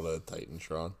how you call it a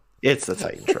Titantron. It's the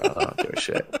Titantron. I don't give a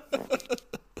shit.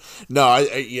 No,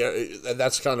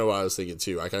 that's kind of what I was thinking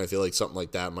too. I kind of feel like something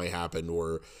like that might happen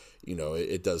where,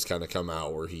 it does kind of come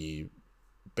out where he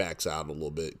backs out a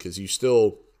little bit, because you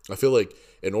still I feel like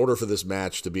in order for this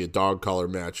match to be a dog collar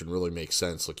match and really make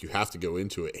sense, like you have to go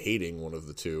into it hating one of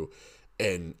the two.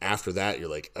 And after that, you're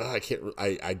like,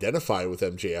 I identify with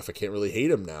MJF. I can't really hate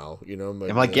him now. You know, I'm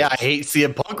like, yeah, I hate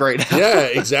CM Punk right now. Yeah,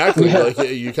 exactly. Like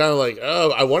you kind of like,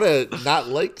 oh, I want to not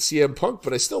like CM Punk,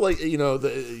 but I still like, you know,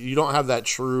 you don't have that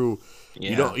true,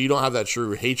 you don't have that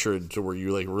true hatred to where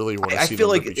you like really want to see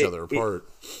them rip each other apart.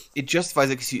 It justifies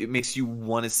it because it makes you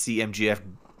want to see MJF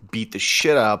beat the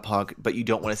shit out of Punk, but you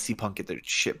don't want to see Punk get the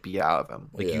shit beat out of him.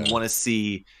 Like you want to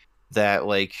see that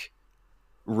like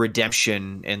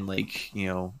redemption and like, you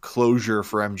know, closure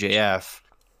for MJF,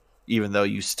 even though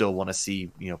you still want to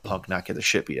see, you know, Punk not get the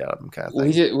shit beat out of him kind of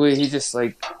thing. He just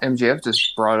like MJF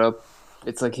just brought up,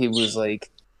 it's like he was like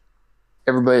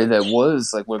everybody that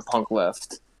was like when Punk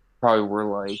left probably were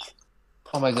like,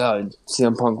 oh my god,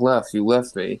 CM Punk left, you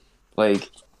left me. Like,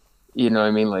 you know what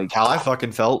I mean? Like how I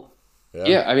fucking felt.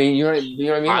 Yeah, I mean, you know what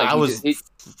I mean? Like,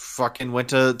 fucking went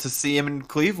to see him in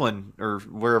Cleveland or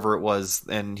wherever it was,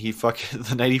 and he fucking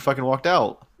the night he fucking walked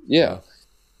out. Yeah,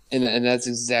 and that's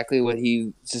exactly what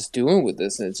he's just doing with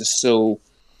this, and it's just so,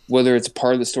 whether it's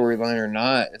part of the storyline or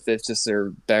not, if it's just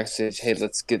their backstage, hey,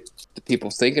 let's get the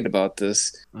people thinking about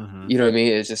this. You know what I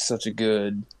mean? It's just such a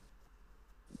good.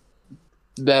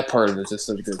 That part of it's just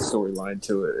such a good storyline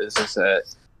to it. It's just that,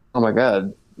 oh my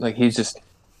god, like he's just.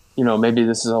 You know, maybe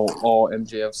this is all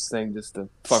MJF's thing just to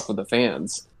fuck with the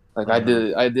fans. Like I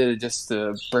did it just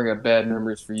to bring up bad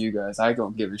memories for you guys. I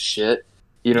don't give a shit.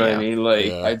 You know what I mean?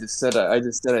 Like I just said I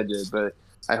did, but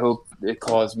I hope it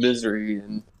caused misery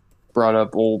and brought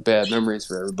up old bad memories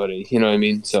for everybody. You know what I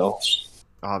mean? So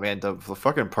oh man, the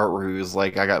fucking part where he was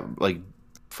like, I got like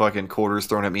fucking quarters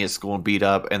thrown at me at school and beat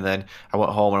up, and then I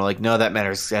went home and I'm like, no, that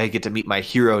matters. I get to meet my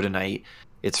hero tonight.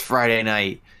 It's Friday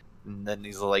night. And then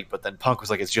he's like, but then Punk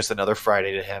was like, it's just another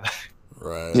Friday to him.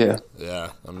 Right. Yeah. Yeah.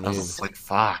 I mean, I was like,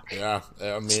 fuck. Yeah.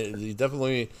 I mean, he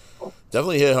definitely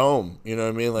hit home. You know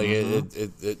what I mean? Like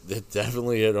it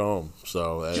definitely hit home.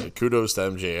 So kudos to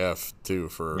MJF too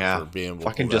for being able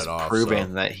fucking to pull just that off,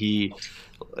 proving that he.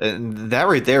 And that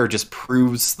right there just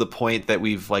proves the point that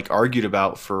we've like argued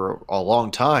about for a long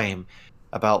time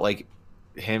about like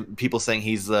him, people saying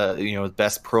he's the, you know,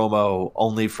 best promo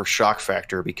only for shock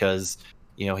factor because,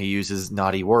 you know, he uses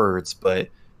naughty words, but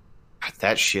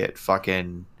that shit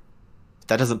fucking,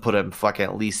 that doesn't put him fucking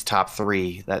at least top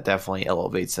 3. That definitely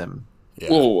elevates him. Yeah.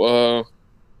 Who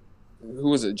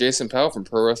was it? Jason Powell from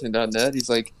ProWrestling.net. He's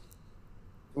like,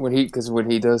 when he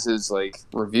does his like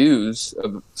reviews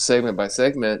of segment by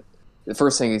segment, the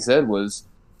first thing he said was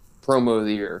promo of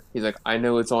the year. He's like, I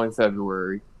know it's only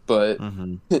February, but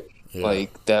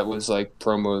like that was like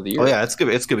promo of the year. Oh yeah, it's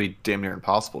gonna be damn near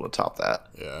impossible to top that.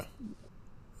 Yeah.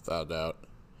 Without a doubt.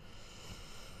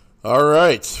 All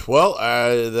right. Well,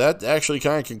 that actually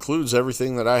kind of concludes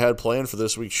everything that I had planned for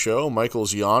this week's show.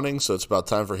 Michael's yawning, so it's about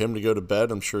time for him to go to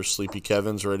bed. I'm sure Sleepy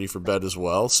Kevin's ready for bed as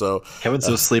well. So Kevin's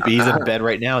so sleepy. He's in bed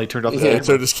right now. He turned off the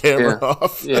turned his camera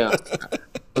off. Yeah. I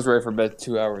was ready for bed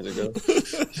 2 hours ago.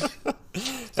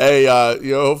 Hey,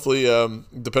 you know, hopefully,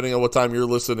 depending on what time you're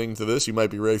listening to this, you might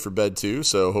be ready for bed too.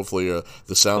 So hopefully,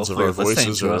 the sounds of our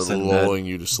voices are lulling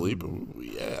you to sleep.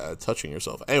 Yeah, touching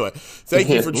yourself. Anyway, thank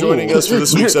you for joining us for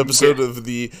this week's episode of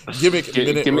the Gimmick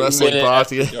Minute Wrestling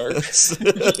Podcast.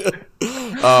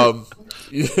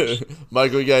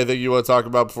 Michael, you got anything you want to talk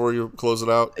about before you close it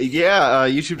out? Yeah,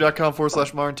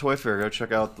 youtube.com/Modern Toy Fair. Go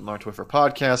check out the Modern Toy Fair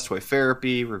podcast, Toy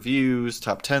Therapy, reviews,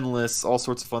 top 10 lists, all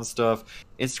sorts of fun stuff.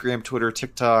 Instagram, Twitter,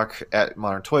 TikTok at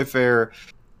Modern Toy Fair.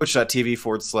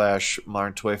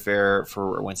 Twitch.tv/Modern Toy Fair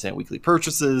for Wednesday and weekly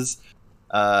purchases.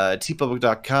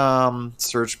 tpublic.com,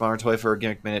 search Modern Toy Fair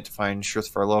Gimmick Minute to find shirts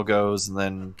for our logos, and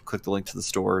then click the link to the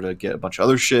store to get a bunch of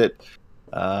other shit.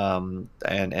 And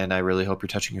I really hope you're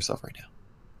touching yourself right now.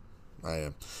 I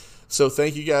am. So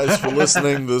thank you guys for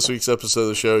listening to this week's episode of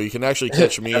the show. You can actually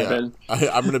catch me. I'm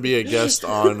going to be a guest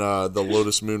on the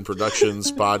Lotus Moon Productions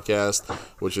podcast,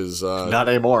 which is not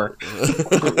anymore.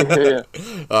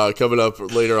 Coming up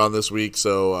later on this week.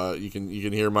 So you can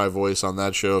hear my voice on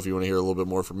that show if you want to hear a little bit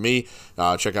more from me.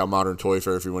 Check out Modern Toy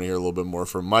Fair if you want to hear a little bit more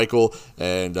from Michael.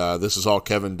 And this is all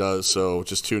Kevin does. So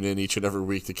just tune in each and every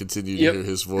week to continue to hear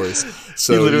his voice.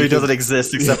 So he literally doesn't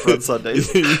exist except for on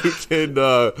Sundays.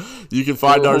 You can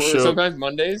find our show. Sometimes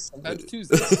Mondays, sometimes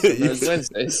Tuesdays, sometimes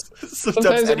Wednesdays.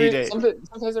 Sometimes any day.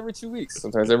 Sometimes every 2 weeks.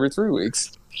 Sometimes every 3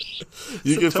 weeks.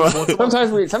 You can find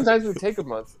sometimes we take a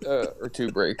month or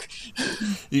two break.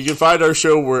 You can find our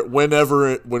show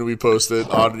when we post it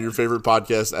on your favorite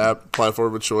podcast app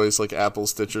platform of choice, like Apple,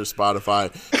 Stitcher,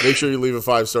 Spotify. Make sure you leave a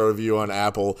 5-star review on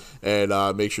Apple,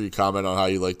 and make sure you comment on how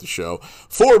you like the show.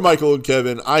 For Michael and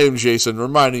Kevin, I am Jason,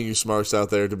 reminding you smarks out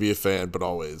there to be a fan, but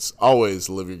always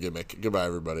live your gimmick. Goodbye,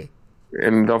 everybody.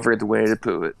 And don't forget to Winnie the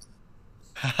Pooh it.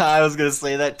 I was gonna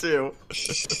say that too.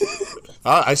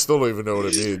 I still don't even know what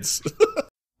it means.